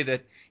to say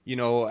that,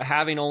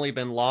 having only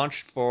been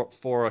launched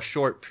for a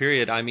short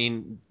period, I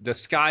mean, the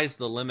sky's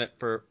the limit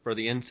for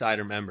the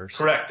Insider members?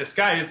 Correct. The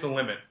sky is the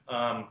limit.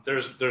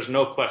 There's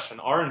no question.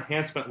 Our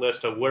enhancement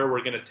list of where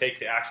we're going to take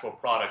the actual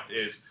product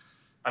is,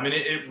 I mean,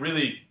 it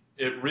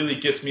really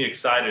gets me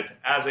excited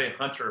as a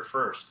hunter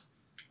first.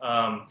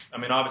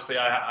 Obviously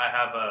I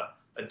have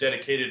a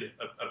dedicated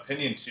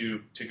opinion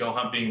to Go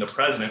Hunt being the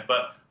president,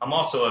 but I'm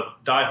also a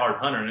diehard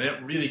hunter, and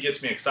it really gets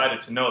me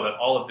excited to know that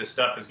all of this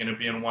stuff is going to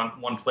be in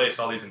one place,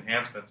 all these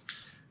enhancements.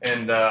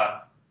 And,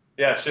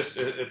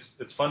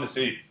 it's fun to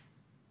see.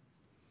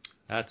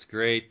 That's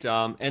great.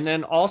 And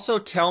then also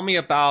tell me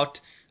about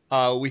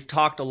We've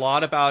talked a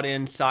lot about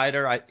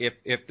Insider.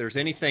 If there's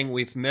anything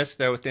we've missed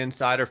there with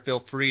Insider,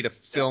 feel free to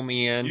fill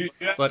me in. You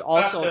but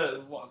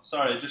also,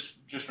 sorry,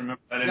 just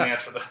remember I didn't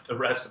answer the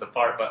rest of the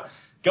part. But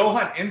Go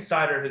Hunt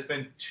Insider has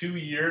been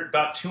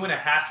about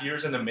 2.5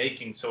 years in the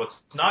making, so it's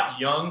not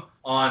young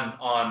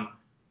on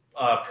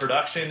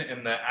production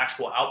and the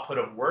actual output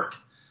of work.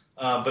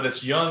 But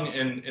it's young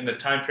in the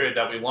time period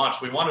that we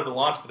launched. We wanted to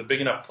launch with a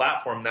big enough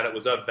platform that it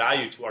was of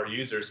value to our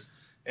users.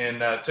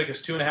 And it took us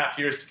 2.5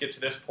 years to get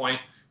to this point.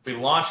 We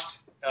launched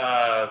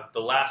the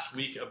last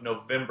week of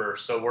November.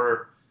 So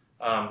we're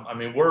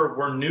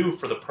new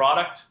for the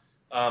product,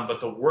 but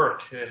the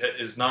work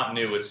is not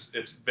new.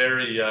 It's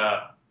very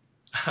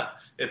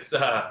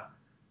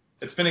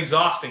it's been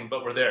exhausting,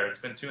 but we're there. It's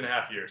been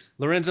 2.5 years.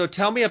 Lorenzo,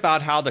 tell me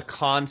about how the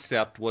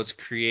concept was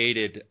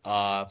created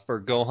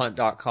for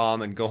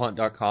GoHunt.com and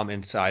GoHunt.com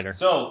Insider.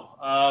 So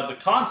the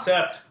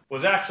concept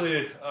was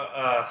actually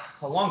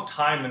a long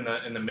time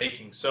in the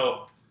making.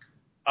 So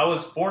I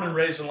was born and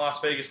raised in Las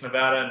Vegas,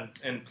 Nevada,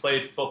 and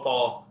played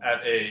football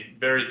at a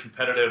very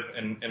competitive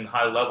and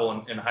high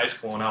level in high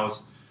school. And I was,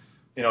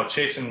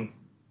 chasing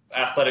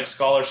athletic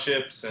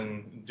scholarships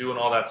and doing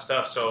all that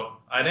stuff. So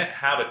I didn't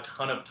have a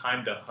ton of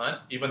time to hunt,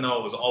 even though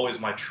it was always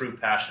my true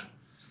passion.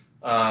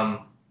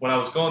 When I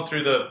was going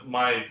through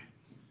my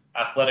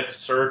athletic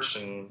search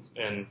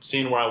and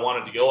seeing where I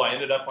wanted to go, I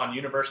ended up on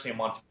University of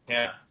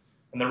Montana.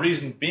 And the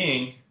reason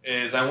being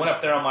is I went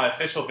up there on my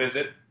official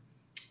visit,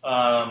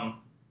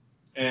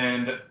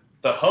 and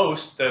the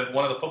host,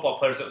 one of the football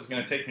players that was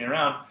going to take me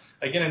around,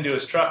 I get into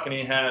his truck, and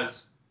he has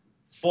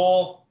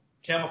full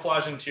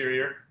camouflage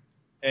interior,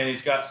 and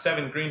he's got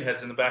 7 green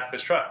heads in the back of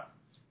his truck.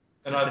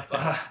 And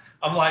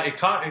I'm like, it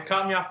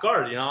caught me off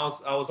guard.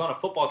 I was on a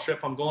football trip.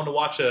 I'm going to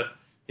watch a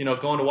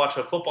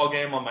football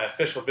game on my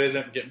official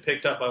visit and getting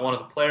picked up by one of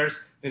the players.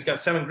 And he's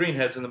got 7 green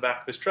heads in the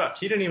back of his truck.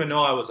 He didn't even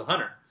know I was a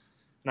hunter.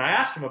 And I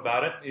asked him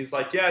about it. He's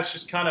like, yeah, it's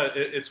just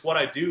it's what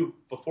I do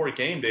before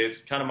game day. It's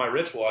kind of my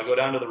ritual. I go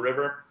down to the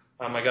river.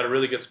 I got a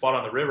really good spot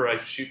on the river. I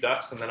shoot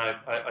ducks, and then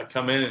I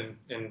come in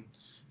and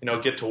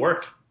get to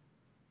work.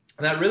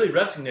 And that really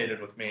resonated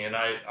with me, and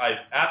I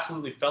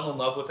absolutely fell in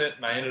love with it,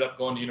 and I ended up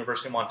going to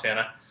University of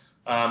Montana.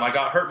 I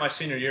got hurt my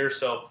senior year,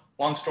 so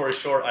long story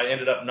short, I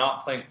ended up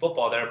not playing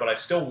football there, but I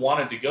still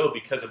wanted to go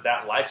because of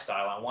that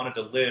lifestyle. I wanted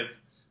to live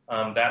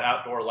that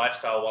outdoor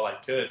lifestyle while I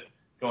could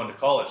going to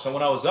college. So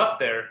when I was up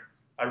there,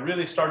 I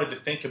really started to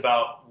think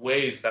about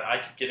ways that I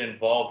could get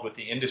involved with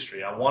the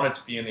industry. I wanted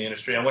to be in the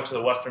industry. I went to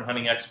the Western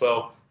Hunting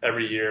Expo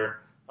every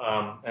year,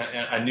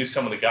 and I knew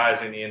some of the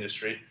guys in the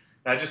industry.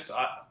 And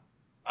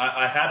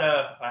I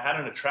had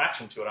an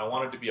attraction to it. I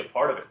wanted to be a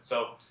part of it.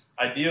 So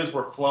ideas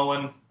were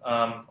flowing.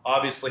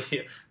 Obviously,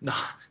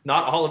 not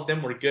all of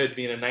them were good.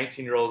 Being a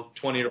 19-year-old,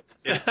 20-year-old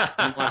kid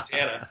in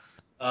Montana,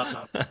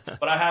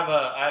 but I have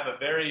a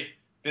very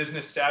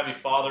business savvy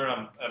father.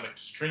 I'm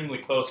extremely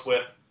close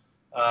with,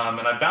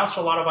 and I bounced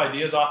a lot of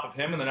ideas off of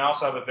him. And then I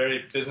also have a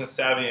very business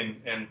savvy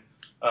and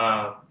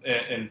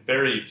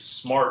very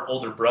smart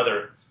older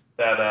brother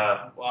that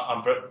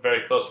I'm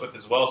very close with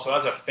as well. So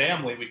as a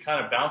family, we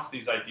kind of bounced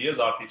these ideas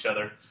off each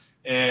other.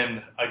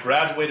 And I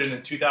graduated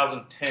in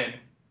 2010.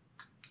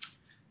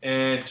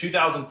 And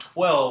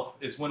 2012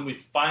 is when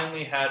we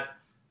finally had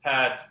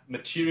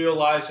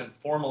materialized and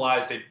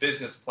formalized a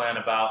business plan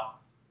about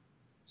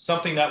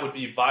something that would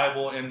be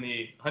viable in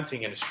the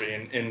hunting industry.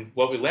 And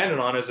what we landed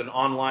on is an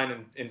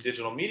online and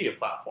digital media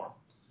platform.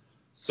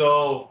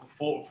 So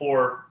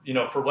for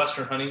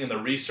Western hunting and the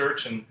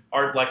research and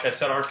like I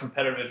said, our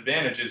competitive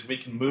advantage is we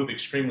can move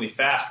extremely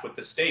fast with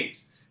the states.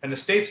 And the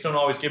states don't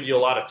always give you a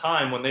lot of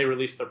time when they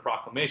release their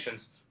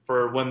proclamations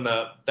for when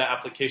the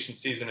application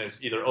season is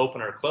either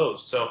open or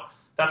closed. So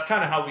that's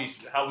kind of how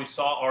we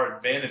saw our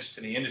advantage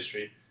to the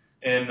industry.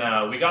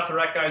 And we got the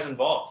right guys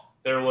involved.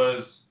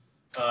 There's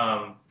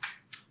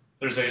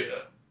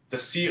the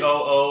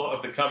COO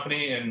of the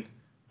company, and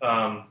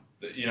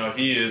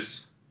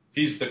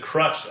he's the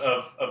crutch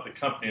of the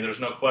company. There's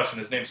no question.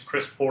 His name's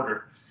Chris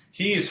Porter.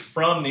 He is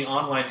from the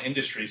online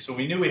industry, so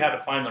we knew we had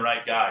to find the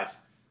right guys.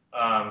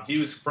 He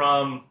was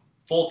from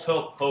Full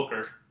Tilt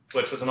Poker,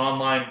 which was an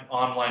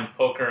online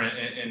poker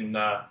and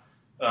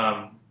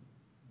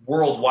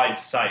worldwide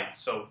site.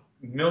 So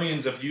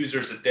millions of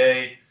users a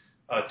day,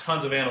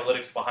 tons of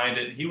analytics behind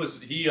it.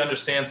 He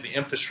understands the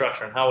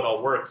infrastructure and how it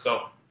all works.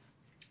 So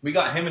we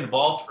got him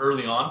involved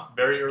early on,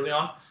 very early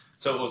on.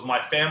 So it was my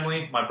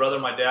family, my brother,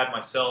 my dad,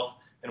 myself,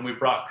 and we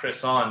brought Chris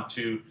on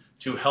to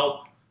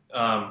help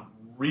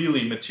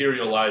really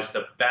materialize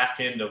the back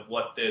end of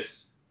what this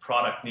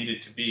product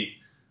needed to be.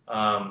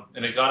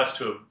 And it got us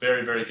to a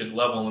very, very good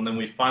level. And then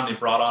we finally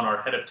brought on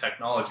our head of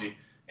technology,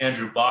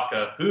 Andrew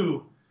Baca,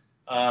 who,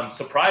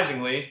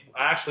 surprisingly,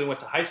 I actually went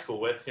to high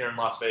school with here in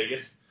Las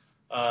Vegas.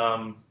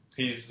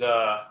 He's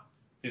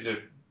an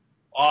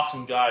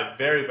awesome guy,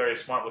 very, very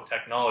smart with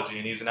technology,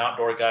 and he's an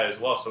outdoor guy as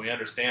well, so he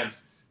understands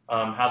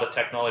how the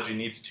technology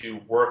needs to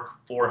work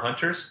for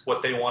hunters,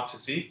 what they want to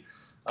see.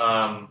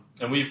 And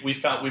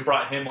we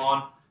brought him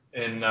on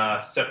in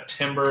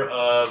September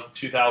of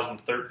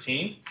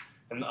 2013.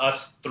 And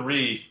us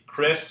three,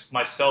 Chris,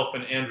 myself,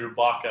 and Andrew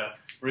Baca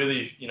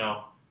really,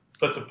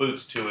 put the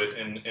boots to it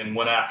and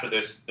went after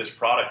this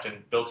product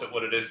and built it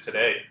what it is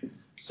today.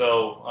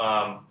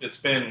 So it's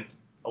been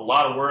a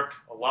lot of work,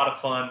 a lot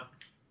of fun,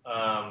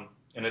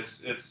 and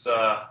it's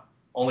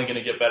only going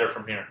to get better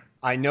from here.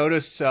 I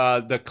notice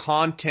the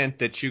content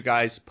that you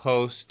guys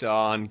post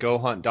on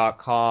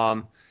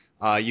GoHunt.com.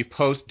 You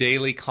post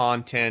daily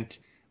content.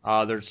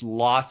 There's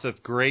lots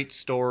of great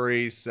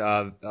stories,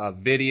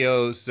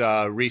 videos,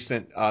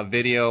 recent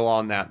video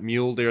on that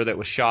mule deer that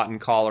was shot in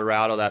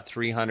Colorado, that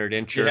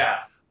 300-incher. Yeah.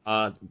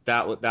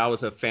 That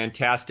was a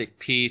fantastic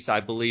piece. I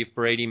believe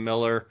Brady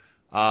Miller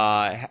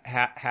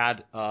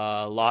had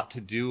a lot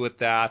to do with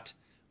that.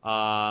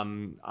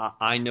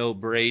 I know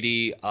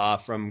Brady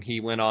from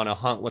he went on a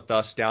hunt with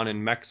us down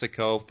in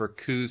Mexico for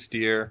Coues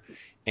deer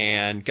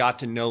and got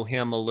to know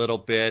him a little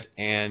bit,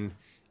 and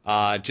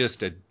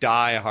just a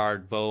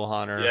die-hard bow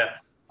hunter. Yeah.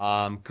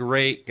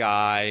 Great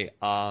guy,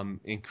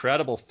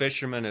 incredible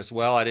fisherman as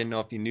well. I didn't know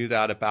if you knew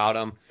that about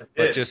him,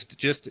 but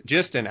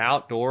just an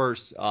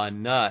outdoors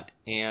nut.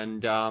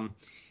 And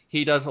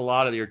he does a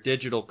lot of your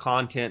digital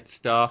content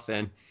stuff,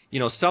 and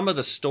some of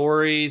the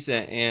stories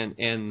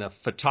and the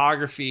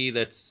photography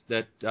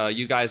that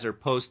you guys are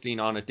posting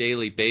on a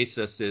daily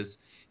basis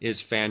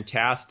is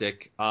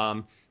fantastic.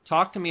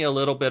 Talk to me a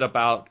little bit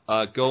about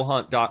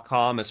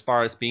GoHunt.com as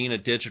far as being a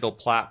digital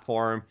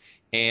platform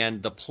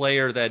and the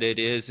player that it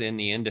is in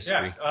the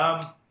industry.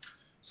 Yeah.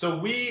 So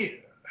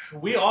we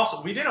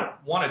didn't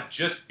want to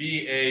just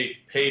be a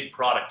paid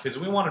product, because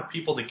we wanted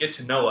people to get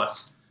to know us,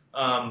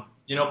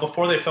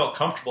 before they felt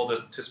comfortable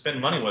to spend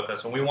money with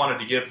us, and we wanted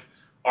to give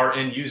our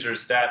end users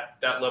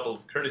that level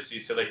of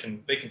courtesy so they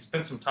can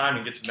spend some time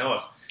and get to know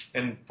us.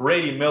 And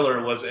Brady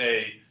Miller was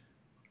a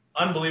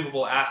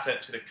unbelievable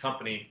asset to the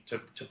company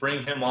to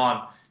bring him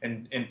on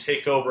and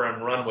take over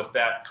and run with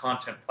that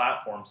content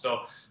platform. So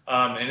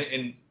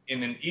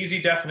in an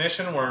easy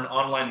definition, we're an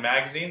online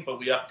magazine, but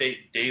we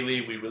update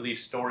daily. We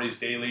release stories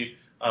daily.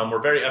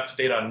 We're very up to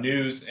date on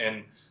news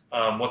and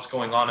what's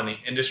going on in the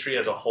industry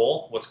as a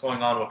whole, what's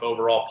going on with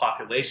overall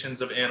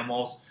populations of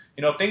animals,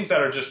 things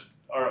that are just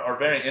are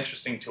very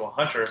interesting to a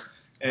hunter.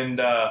 And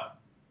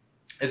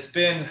it's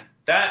been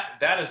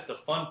that is the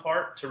fun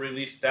part, to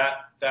release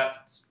that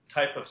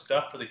type of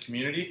stuff for the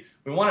community.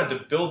 We wanted to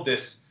build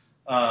this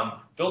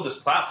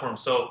platform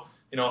so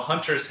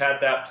hunters had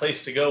that place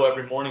to go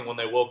every morning when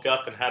they woke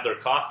up and had their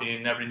coffee,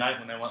 and every night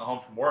when they went home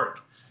from work.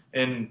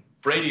 And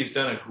Brady's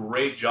done a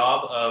great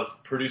job of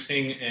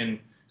producing and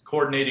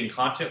coordinating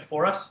content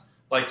for us.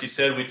 Like you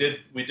said, we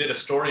did a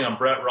story on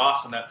Brett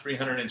Ross and that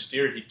 300-inch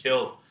deer he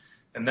killed,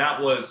 and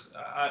that was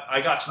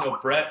I got to know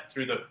Brett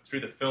through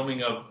the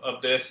filming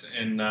of this,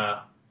 and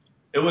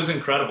it was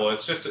incredible.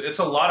 It's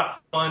a lot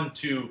of fun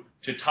to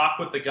talk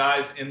with the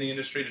guys in the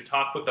industry, to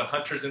talk with the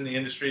hunters in the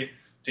industry,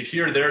 to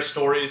hear their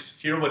stories,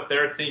 hear what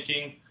they're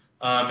thinking,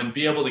 and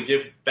be able to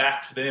give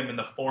back to them in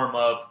the form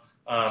of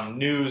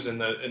news and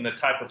the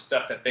type of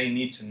stuff that they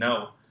need to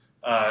know.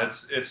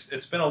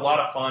 It's been a lot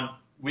of fun.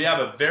 We have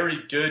a very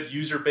good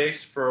user base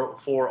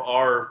for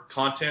our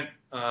content.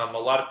 A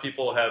lot of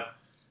people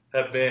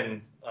have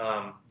been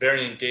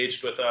very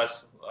engaged with us.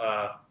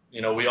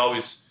 We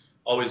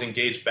always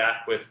engage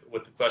back with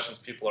the questions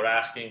people are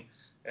asking,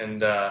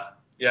 and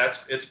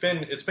it's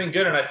been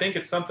good, and I think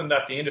it's something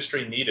that the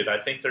industry needed.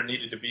 I think there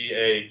needed to be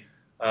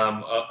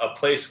a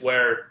place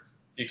where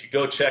you could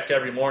go check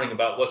every morning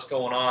about what's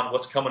going on,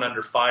 what's coming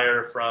under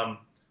fire from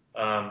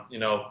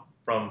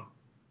from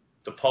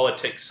the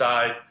politics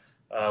side,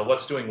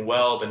 what's doing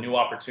well, the new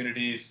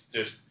opportunities,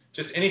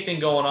 just anything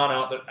going on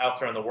out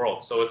there in the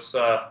world. So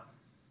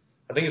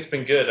I think it's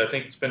been good. I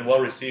think it's been well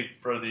received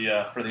for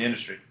the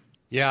industry.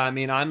 Yeah, I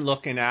mean, I'm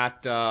looking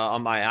at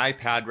on my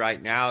iPad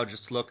right now,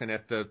 just looking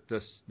at the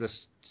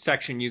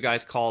section you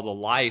guys call the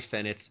life,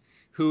 and it's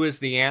who is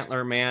the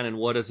Antler Man and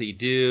what does he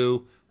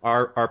do?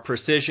 Our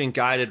precision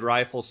guided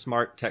rifle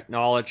smart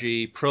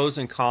technology, pros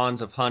and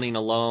cons of hunting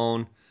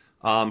alone,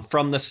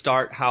 from the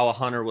start how a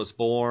hunter was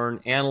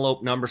born,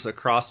 antelope numbers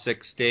across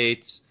 6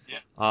 states.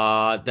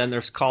 Yeah. Then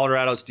there's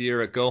Colorado's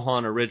Deer, a Go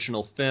Hunt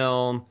original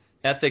film,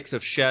 ethics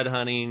of shed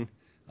hunting.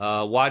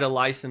 Why do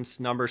license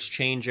numbers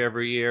change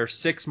every year?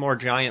 6 more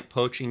giant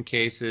poaching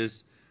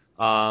cases.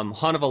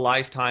 Hunt of a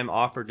lifetime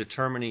offered to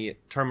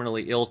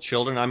terminally ill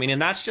children. I mean,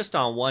 and that's just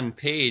on one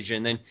page.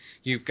 And then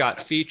you've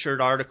got featured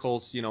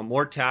articles,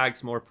 more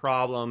tags, more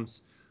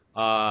problems.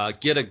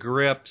 Get a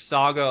grip,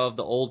 saga of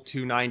the old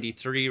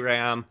 293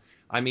 Ram.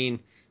 I mean,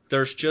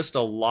 there's just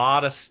a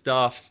lot of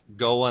stuff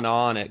going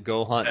on at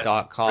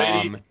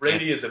GoHunt.com.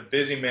 Brady is a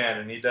busy man,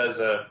 and he does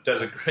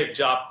a great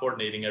job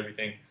coordinating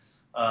everything.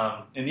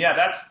 And yeah,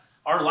 that's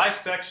our life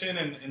section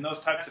and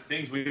those types of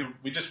things.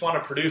 We just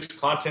want to produce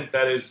content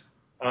that is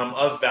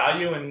of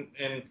value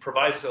and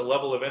provides a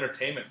level of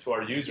entertainment to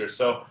our users.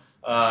 So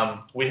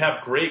we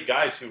have great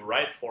guys who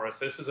write for us.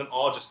 This isn't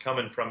all just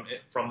coming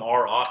from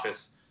our office.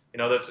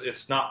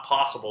 It's not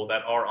possible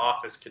that our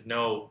office could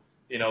know,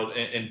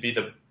 and be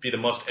the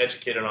most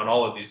educated on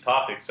all of these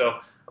topics. So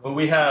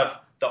we have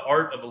The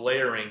Art of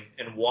Layering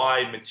and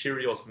Why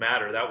Materials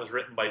Matter. That was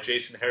written by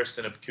Jason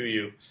Hairston of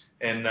KUIU.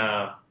 And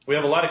we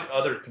have a lot of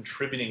other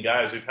contributing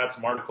guys. We've had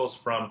some articles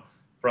from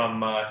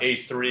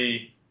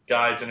A3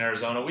 guys in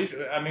Arizona. We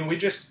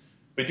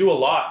do a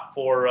lot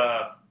for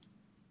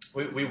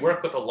we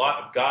work with a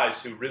lot of guys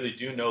who really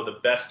do know the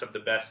best of the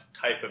best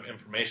type of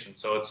information.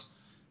 So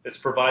it's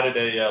provided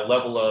a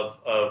level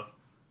of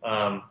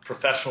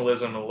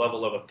professionalism, a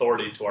level of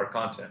authority to our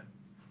content.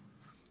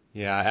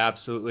 Yeah,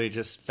 absolutely.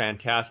 Just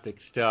fantastic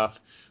stuff.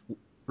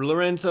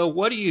 Lorenzo,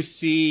 what do you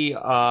see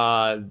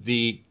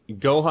the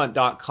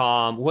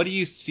GoHunt.com, what do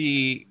you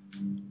see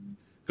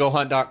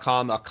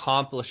GoHunt.com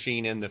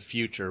accomplishing in the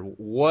future?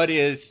 What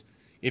is,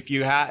 if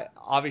you have,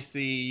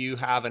 obviously you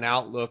have an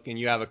outlook and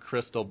you have a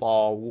crystal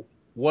ball,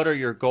 what are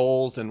your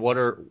goals and what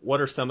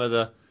are some of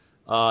the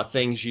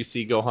things you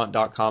see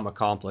GoHunt.com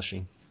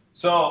accomplishing?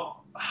 So,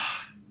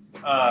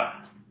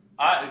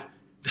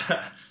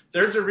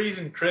 there's a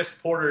reason Chris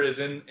Porter is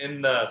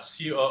in the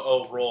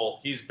COO role.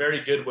 He's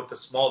very good with the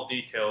small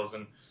details,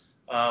 and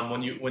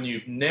when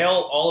you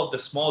nail all of the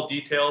small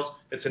details,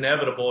 it's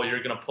inevitable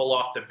you're going to pull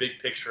off the big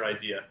picture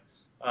idea.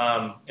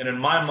 And in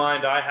my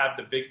mind, I have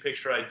the big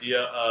picture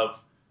idea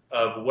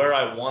of where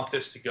I want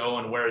this to go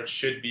and where it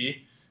should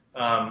be.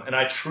 And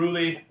I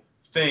truly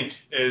think,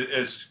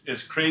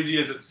 as crazy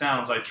as it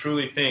sounds, I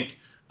truly think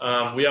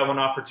we have an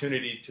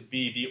opportunity to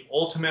be the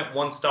ultimate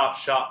one-stop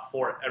shop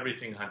for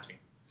everything hunting.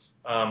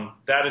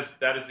 That is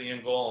the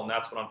end goal, and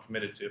that's what I'm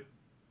committed to.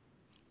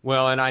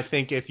 Well, and I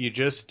think if you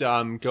just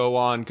go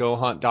on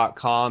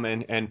GoHunt.com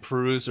and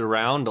peruse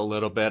around a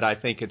little bit, I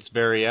think it's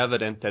very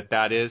evident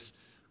that is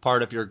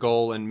part of your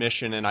goal and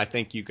mission, and I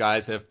think you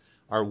guys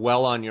are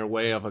well on your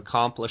way of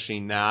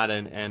accomplishing that,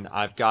 and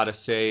I've got to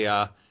say,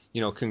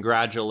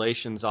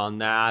 congratulations on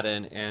that,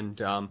 and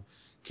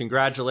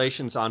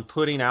congratulations on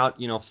putting out,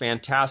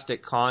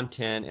 fantastic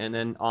content, and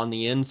then on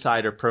the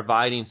insider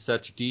providing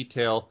such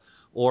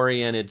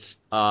detail-oriented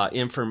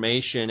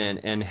information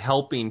and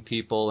helping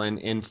people and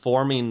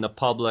informing the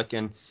public.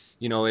 And,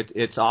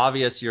 it's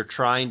obvious you're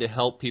trying to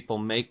help people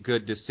make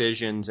good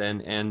decisions.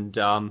 And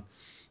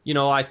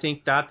I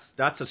think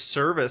that's a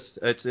service.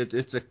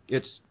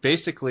 It's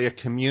basically a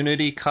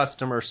community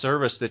customer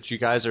service that you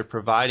guys are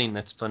providing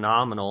that's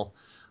phenomenal.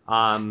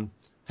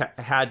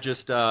 Had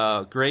just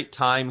a great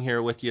time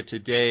here with you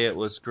today. It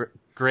was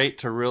great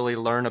to really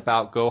learn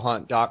about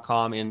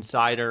GoHunt.com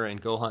Insider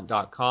and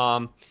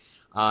GoHunt.com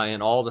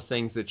and all the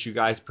things that you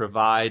guys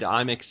provide.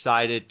 I'm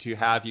excited to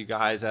have you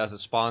guys as a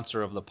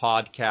sponsor of the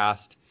podcast,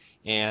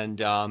 and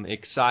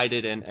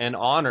excited and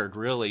honored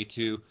really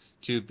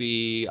to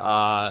be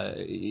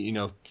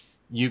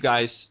you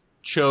guys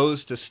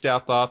chose to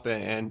step up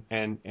and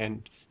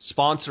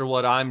sponsor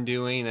what I'm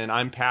doing, and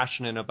I'm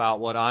passionate about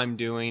what I'm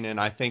doing, and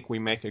I think we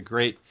make a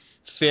great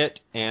fit,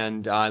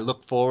 and I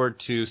look forward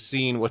to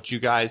seeing what you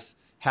guys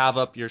have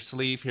up your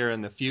sleeve here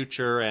in the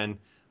future, and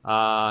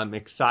I'm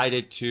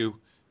excited to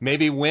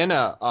maybe win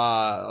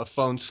a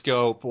phone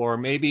scope, or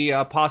maybe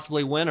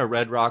possibly win a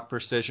Red Rock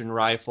Precision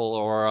rifle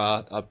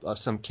or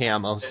some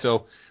camo.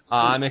 So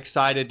I'm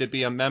excited to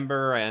be a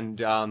member, and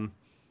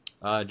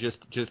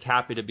just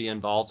happy to be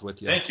involved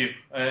with you. Thank you.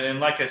 And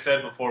like I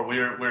said before,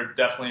 we're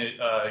definitely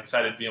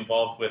excited to be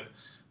involved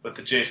with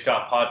the Jay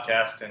Scott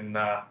podcast, and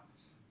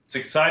it's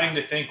exciting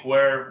to think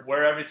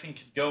where everything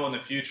could go in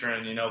the future,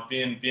 and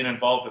being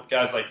involved with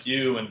guys like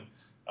you, and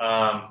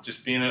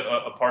just being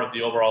a part of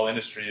the overall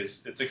industry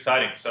it's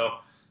exciting. So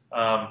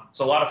it's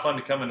a lot of fun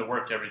to come into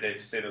work every day,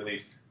 to say the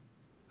least.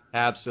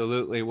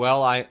 Absolutely.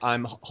 Well,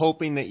 I'm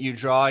hoping that you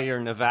draw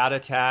your Nevada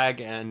tag,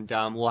 and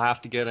we'll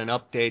have to get an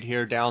update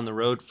here down the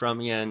road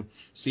from you and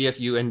see if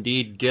you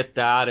indeed get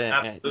that,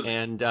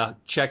 and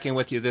check in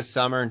with you this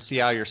summer and see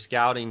how your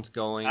scouting's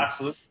going.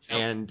 Absolutely.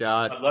 And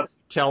I'd love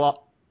to.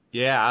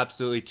 Yeah,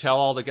 absolutely. Tell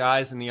all the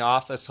guys in the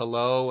office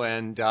hello,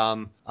 and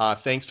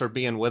thanks for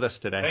being with us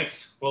today. Thanks.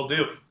 Will do.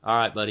 All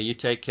right, buddy. You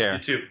take care.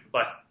 You too.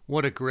 Bye.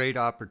 What a great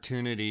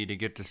opportunity to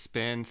get to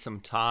spend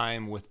some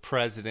time with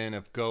President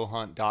of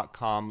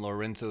GoHunt.com,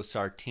 Lorenzo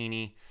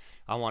Sartini.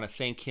 I want to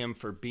thank him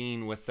for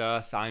being with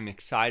us. I'm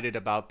excited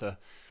about the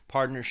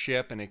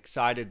partnership and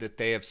excited that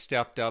they have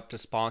stepped up to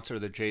sponsor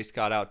the Jay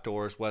Scott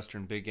Outdoors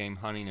Western Big Game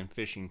Hunting and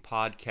Fishing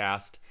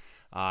podcast.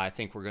 I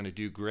think we're going to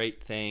do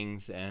great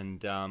things,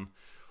 and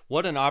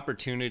what an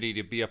opportunity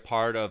to be a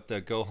part of the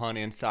Go Hunt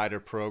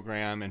Insider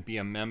program and be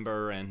a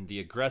member, and the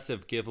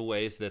aggressive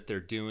giveaways that they're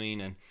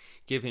doing, and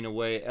giving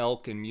away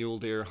elk and mule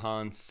deer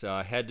hunts,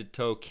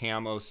 head-to-toe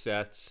camo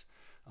sets.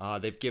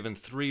 They've given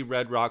 3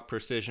 Red Rock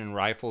Precision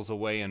rifles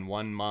away in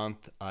 1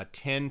 month,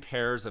 10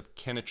 pairs of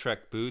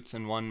Kenetrek boots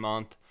in 1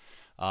 month.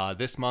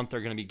 This month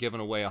they're going to be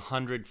giving away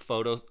 100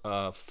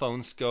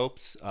 phone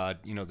scopes,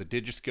 the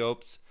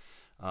digiscopes,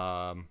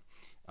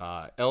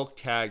 elk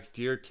tags,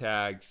 deer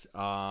tags.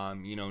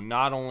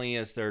 Not only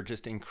is there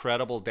just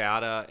incredible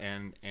data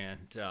and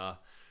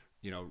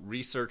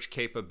research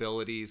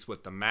capabilities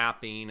with the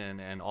mapping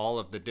and all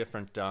of the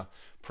different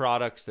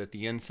products that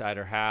the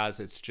Insider has,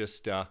 it's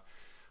just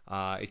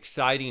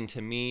exciting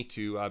to me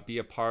to be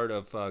a part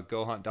of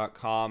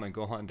GoHunt.com and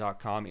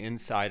GoHunt.com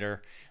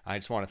Insider. I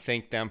just want to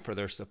thank them for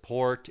their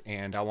support,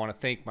 and I want to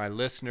thank my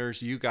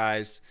listeners, you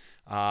guys,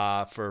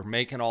 for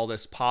making all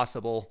this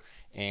possible.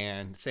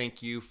 And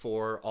thank you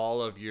for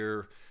all of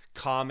your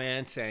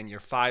comments and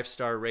your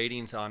 5-star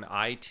ratings on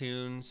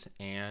iTunes.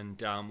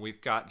 And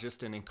we've got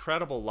just an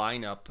incredible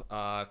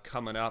lineup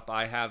coming up.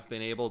 I have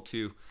been able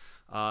to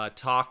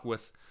talk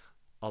with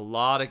a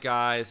lot of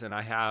guys, and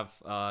I have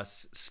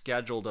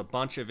scheduled a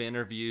bunch of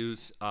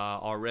interviews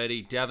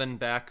already. Devin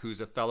Beck,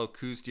 who's a fellow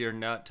Coues deer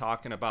nut,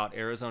 talking about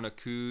Arizona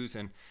Coues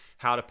and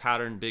how to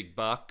pattern big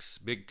bucks,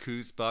 big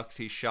Coues bucks.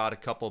 He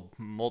shot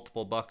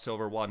multiple bucks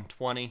over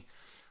 120.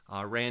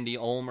 Randy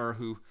Ulmer,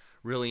 who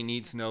really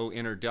needs no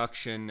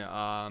introduction,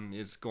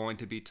 is going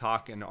to be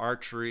talking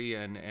archery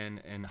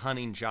and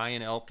hunting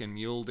giant elk and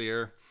mule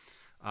deer.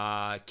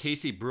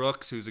 Casey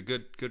Brooks, who's a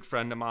good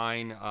friend of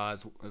mine,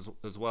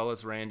 as well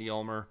as Randy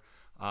Ulmer.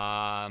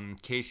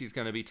 Casey's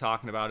going to be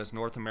talking about his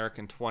North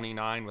American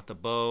 29 with the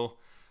bow,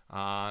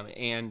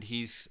 and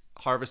he's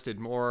harvested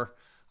more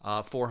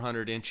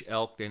 400-inch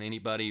elk than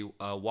anybody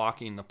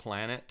walking the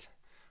planet.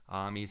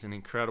 He's an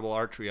incredible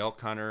archery elk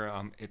hunter.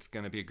 It's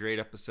going to be a great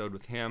episode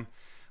with him.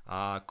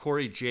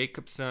 Corey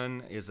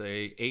Jacobson is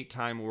a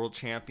 8-time world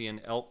champion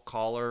elk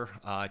caller.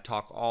 I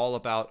talk all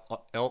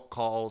about elk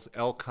calls,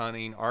 elk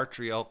hunting,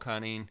 archery elk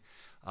hunting,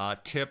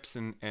 tips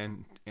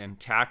and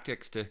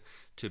tactics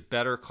to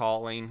better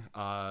calling.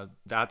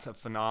 That's a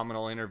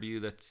phenomenal interview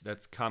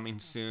that's coming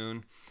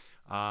soon.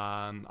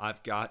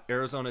 I've got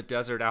Arizona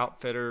Desert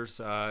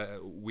Outfitters.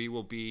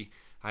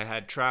 I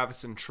had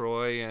Travis and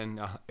Troy and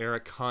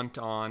Eric Hunt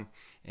on,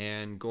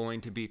 and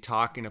going to be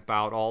talking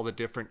about all the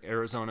different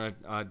Arizona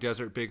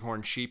Desert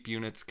Bighorn sheep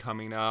units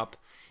coming up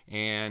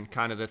and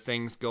kind of the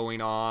things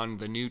going on,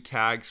 the new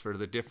tags for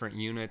the different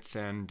units,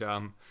 and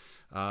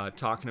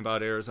talking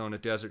about Arizona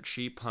desert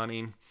sheep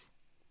hunting.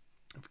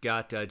 I've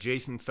got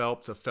Jason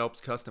Phelps of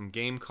Phelps Custom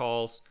Game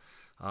Calls.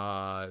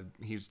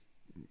 He's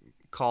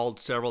called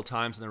several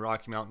times in the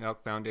Rocky Mountain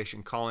Elk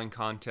Foundation calling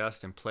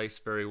contest and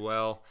placed very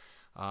well,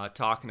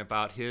 talking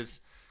about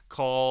his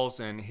calls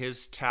and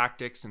his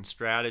tactics and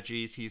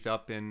strategies. He's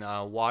up in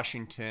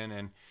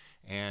Washington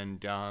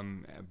and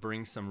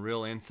brings some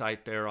real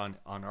insight there on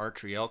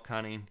archery elk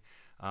hunting.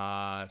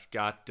 I've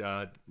got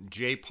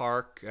Jay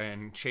Park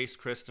and Chase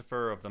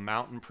Christopher of the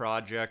Mountain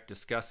Project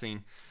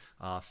discussing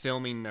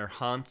filming their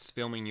hunts,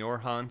 filming your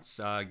hunts,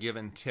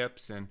 giving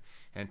tips and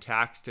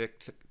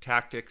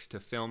tactics to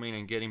filming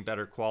and getting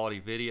better quality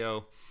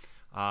video.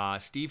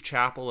 Steve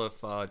Chappell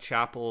of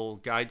Chappell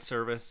Guide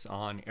Service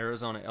on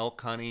Arizona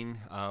elk hunting.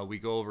 We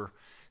go over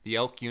the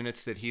elk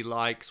units that he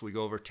likes. We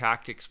go over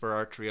tactics for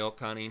archery elk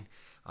hunting.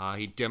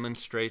 He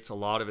demonstrates a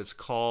lot of his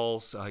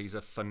calls. He's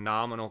a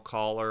phenomenal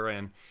caller,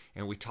 and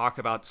we talk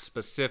about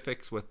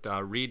specifics with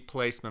reed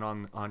placement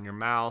on your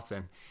mouth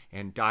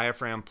and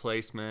diaphragm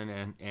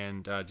placement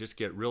and just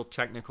get real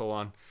technical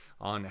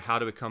on how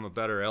to become a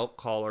better elk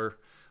caller.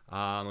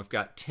 We've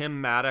got Tim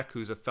Maddock,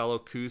 who's a fellow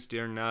Coues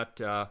deer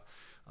nut,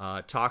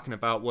 talking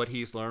about what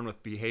he's learned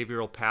with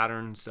behavioral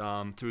patterns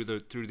through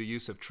the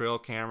use of trail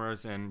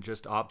cameras and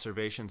just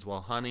observations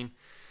while hunting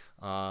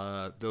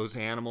those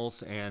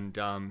animals.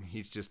 And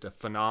he's just a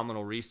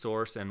phenomenal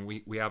resource, and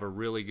we have a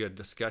really good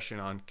discussion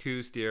on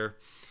Coues deer.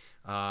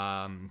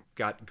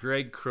 Got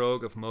Greg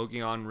Krogh of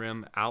Mogollon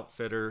Rim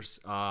Outfitters.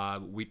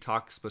 We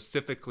talk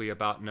specifically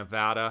about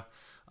Nevada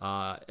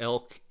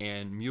elk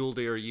and mule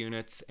deer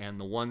units and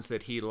the ones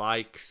that he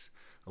likes.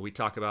 We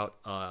talk about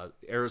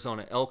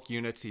Arizona elk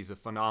units. He's a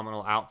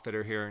phenomenal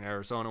outfitter here in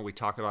Arizona. We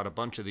talk about a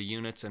bunch of the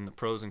units and the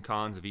pros and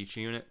cons of each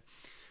unit.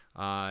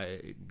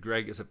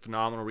 Greg is a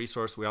phenomenal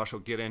resource. We also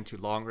get into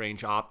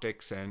long-range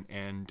optics and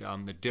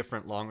the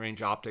different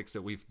long-range optics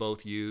that we've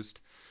both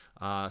used.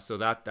 So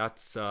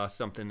that's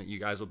something that you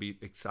guys will be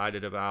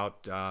excited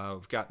about.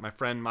 We've got my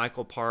friend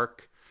Michael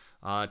Park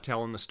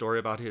telling the story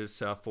about his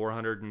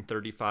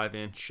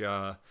 435-inch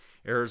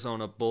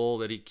Arizona bull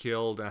that he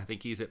killed. I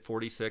think he's at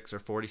 46 or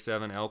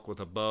 47 elk with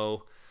a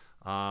bow.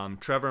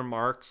 Trevor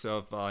Marks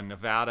of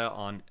Nevada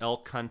on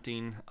elk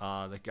hunting.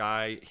 The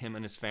guy, him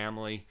and his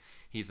family,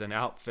 he's an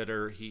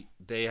outfitter.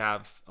 They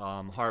have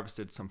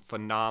harvested some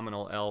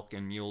phenomenal elk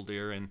and mule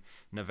deer in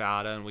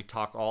Nevada, and we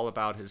talk all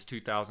about his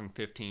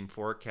 2015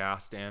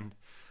 forecast, and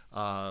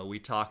we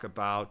talk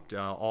about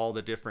all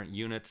the different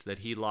units that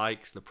he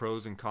likes, the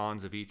pros and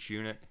cons of each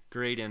unit.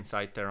 Great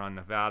insight there on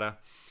Nevada.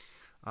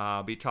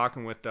 I'll be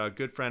talking with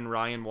good friend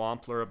Ryan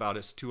Wampler about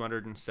his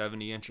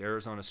 270-inch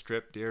Arizona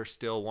Strip deer,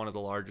 still one of the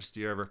largest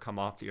deer ever come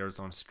off the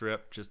Arizona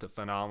Strip. Just a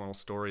phenomenal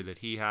story that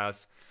he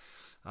has.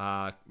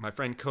 My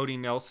friend Cody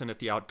Nelson at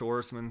the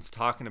Outdoorsman's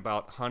talking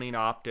about hunting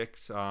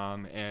optics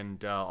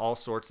and all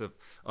sorts of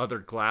other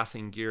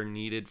glassing gear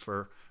needed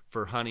for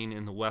hunting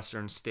in the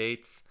western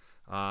states.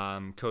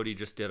 Cody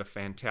just did a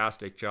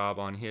fantastic job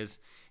on his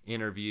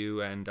interview,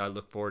 and I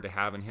look forward to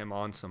having him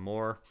on some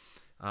more.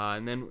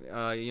 And then,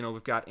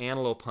 we've got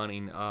antelope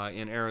hunting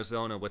in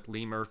Arizona with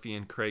Lee Murphy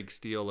and Craig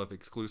Steele of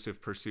Exclusive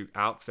Pursuit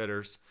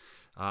Outfitters.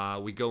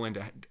 We go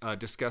into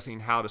discussing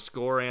how to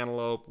score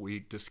antelope. We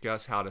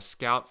discuss how to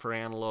scout for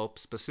antelope,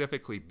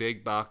 specifically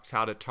big bucks,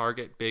 how to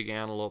target big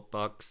antelope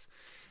bucks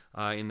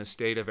in the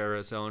state of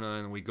Arizona,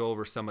 and we go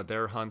over some of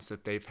their hunts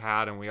that they've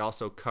had, and we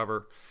also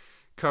cover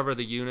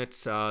the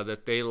units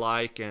that they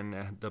like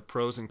and the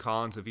pros and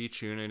cons of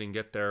each unit and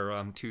get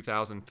their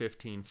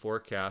 2015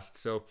 forecast.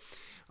 So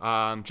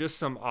just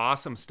some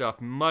awesome stuff,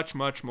 much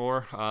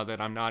more that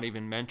I'm not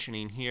even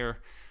mentioning here,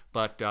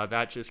 but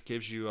that just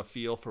gives you a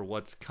feel for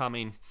what's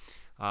coming.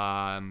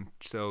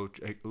 So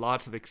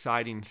lots of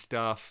exciting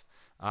stuff.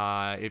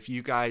 If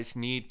you guys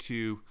need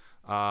to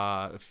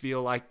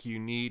feel like you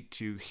need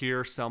to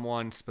hear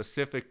someone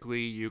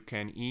specifically, you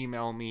can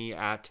email me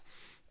at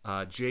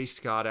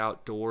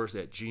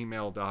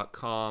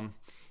jscottoutdoors@gmail.com.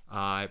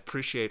 I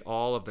appreciate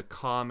all of the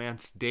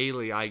comments.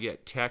 Daily I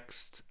get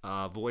texts,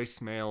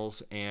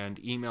 voicemails,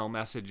 and email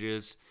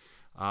messages,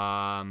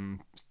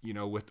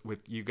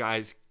 with you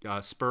guys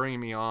spurring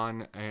me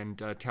on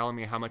and telling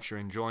me how much you're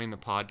enjoying the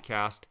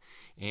podcast.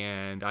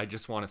 And I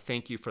just want to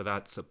thank you for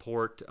that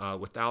support.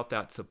 Without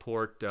that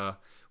support,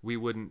 we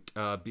wouldn't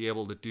be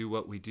able to do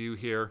what we do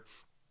here.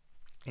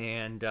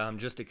 And I'm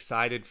just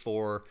excited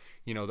for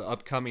the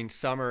upcoming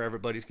summer.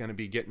 Everybody's going to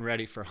be getting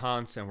ready for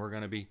hunts, and we're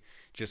going to be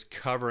just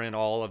covering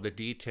all of the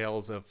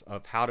details of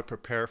how to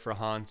prepare for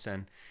hunts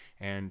and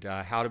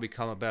how to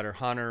become a better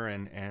hunter.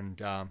 And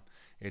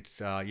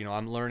it's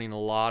I'm learning a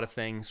lot of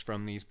things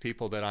from these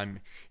people that I'm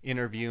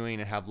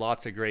interviewing, and have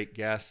lots of great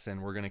guests,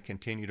 and we're going to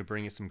continue to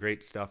bring you some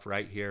great stuff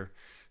right here.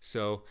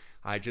 So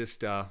I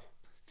just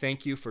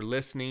thank you for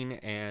listening,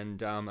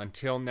 and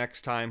until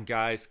next time,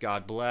 guys,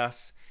 God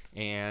bless.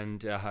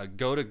 And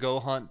go to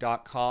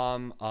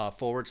gohunt.com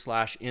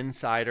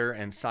 /insider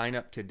and sign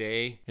up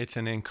today. It's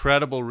an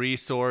incredible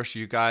resource.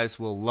 You guys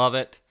will love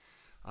it.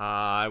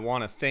 I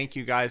want to thank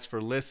you guys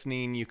for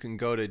listening. You can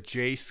go to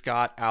J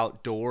Scott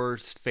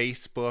Outdoors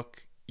Facebook.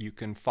 You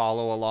can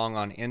follow along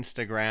on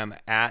Instagram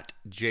at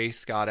J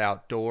Scott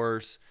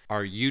Outdoors.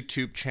 Our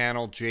YouTube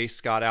channel, J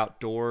Scott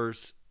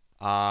Outdoors,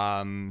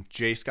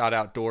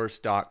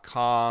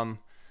 jscottoutdoors.com.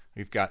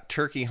 We've got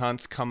turkey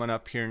hunts coming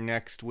up here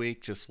next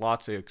week. Just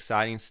lots of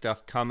exciting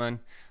stuff coming.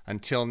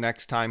 Until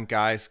next time,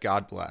 guys,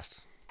 God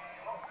bless.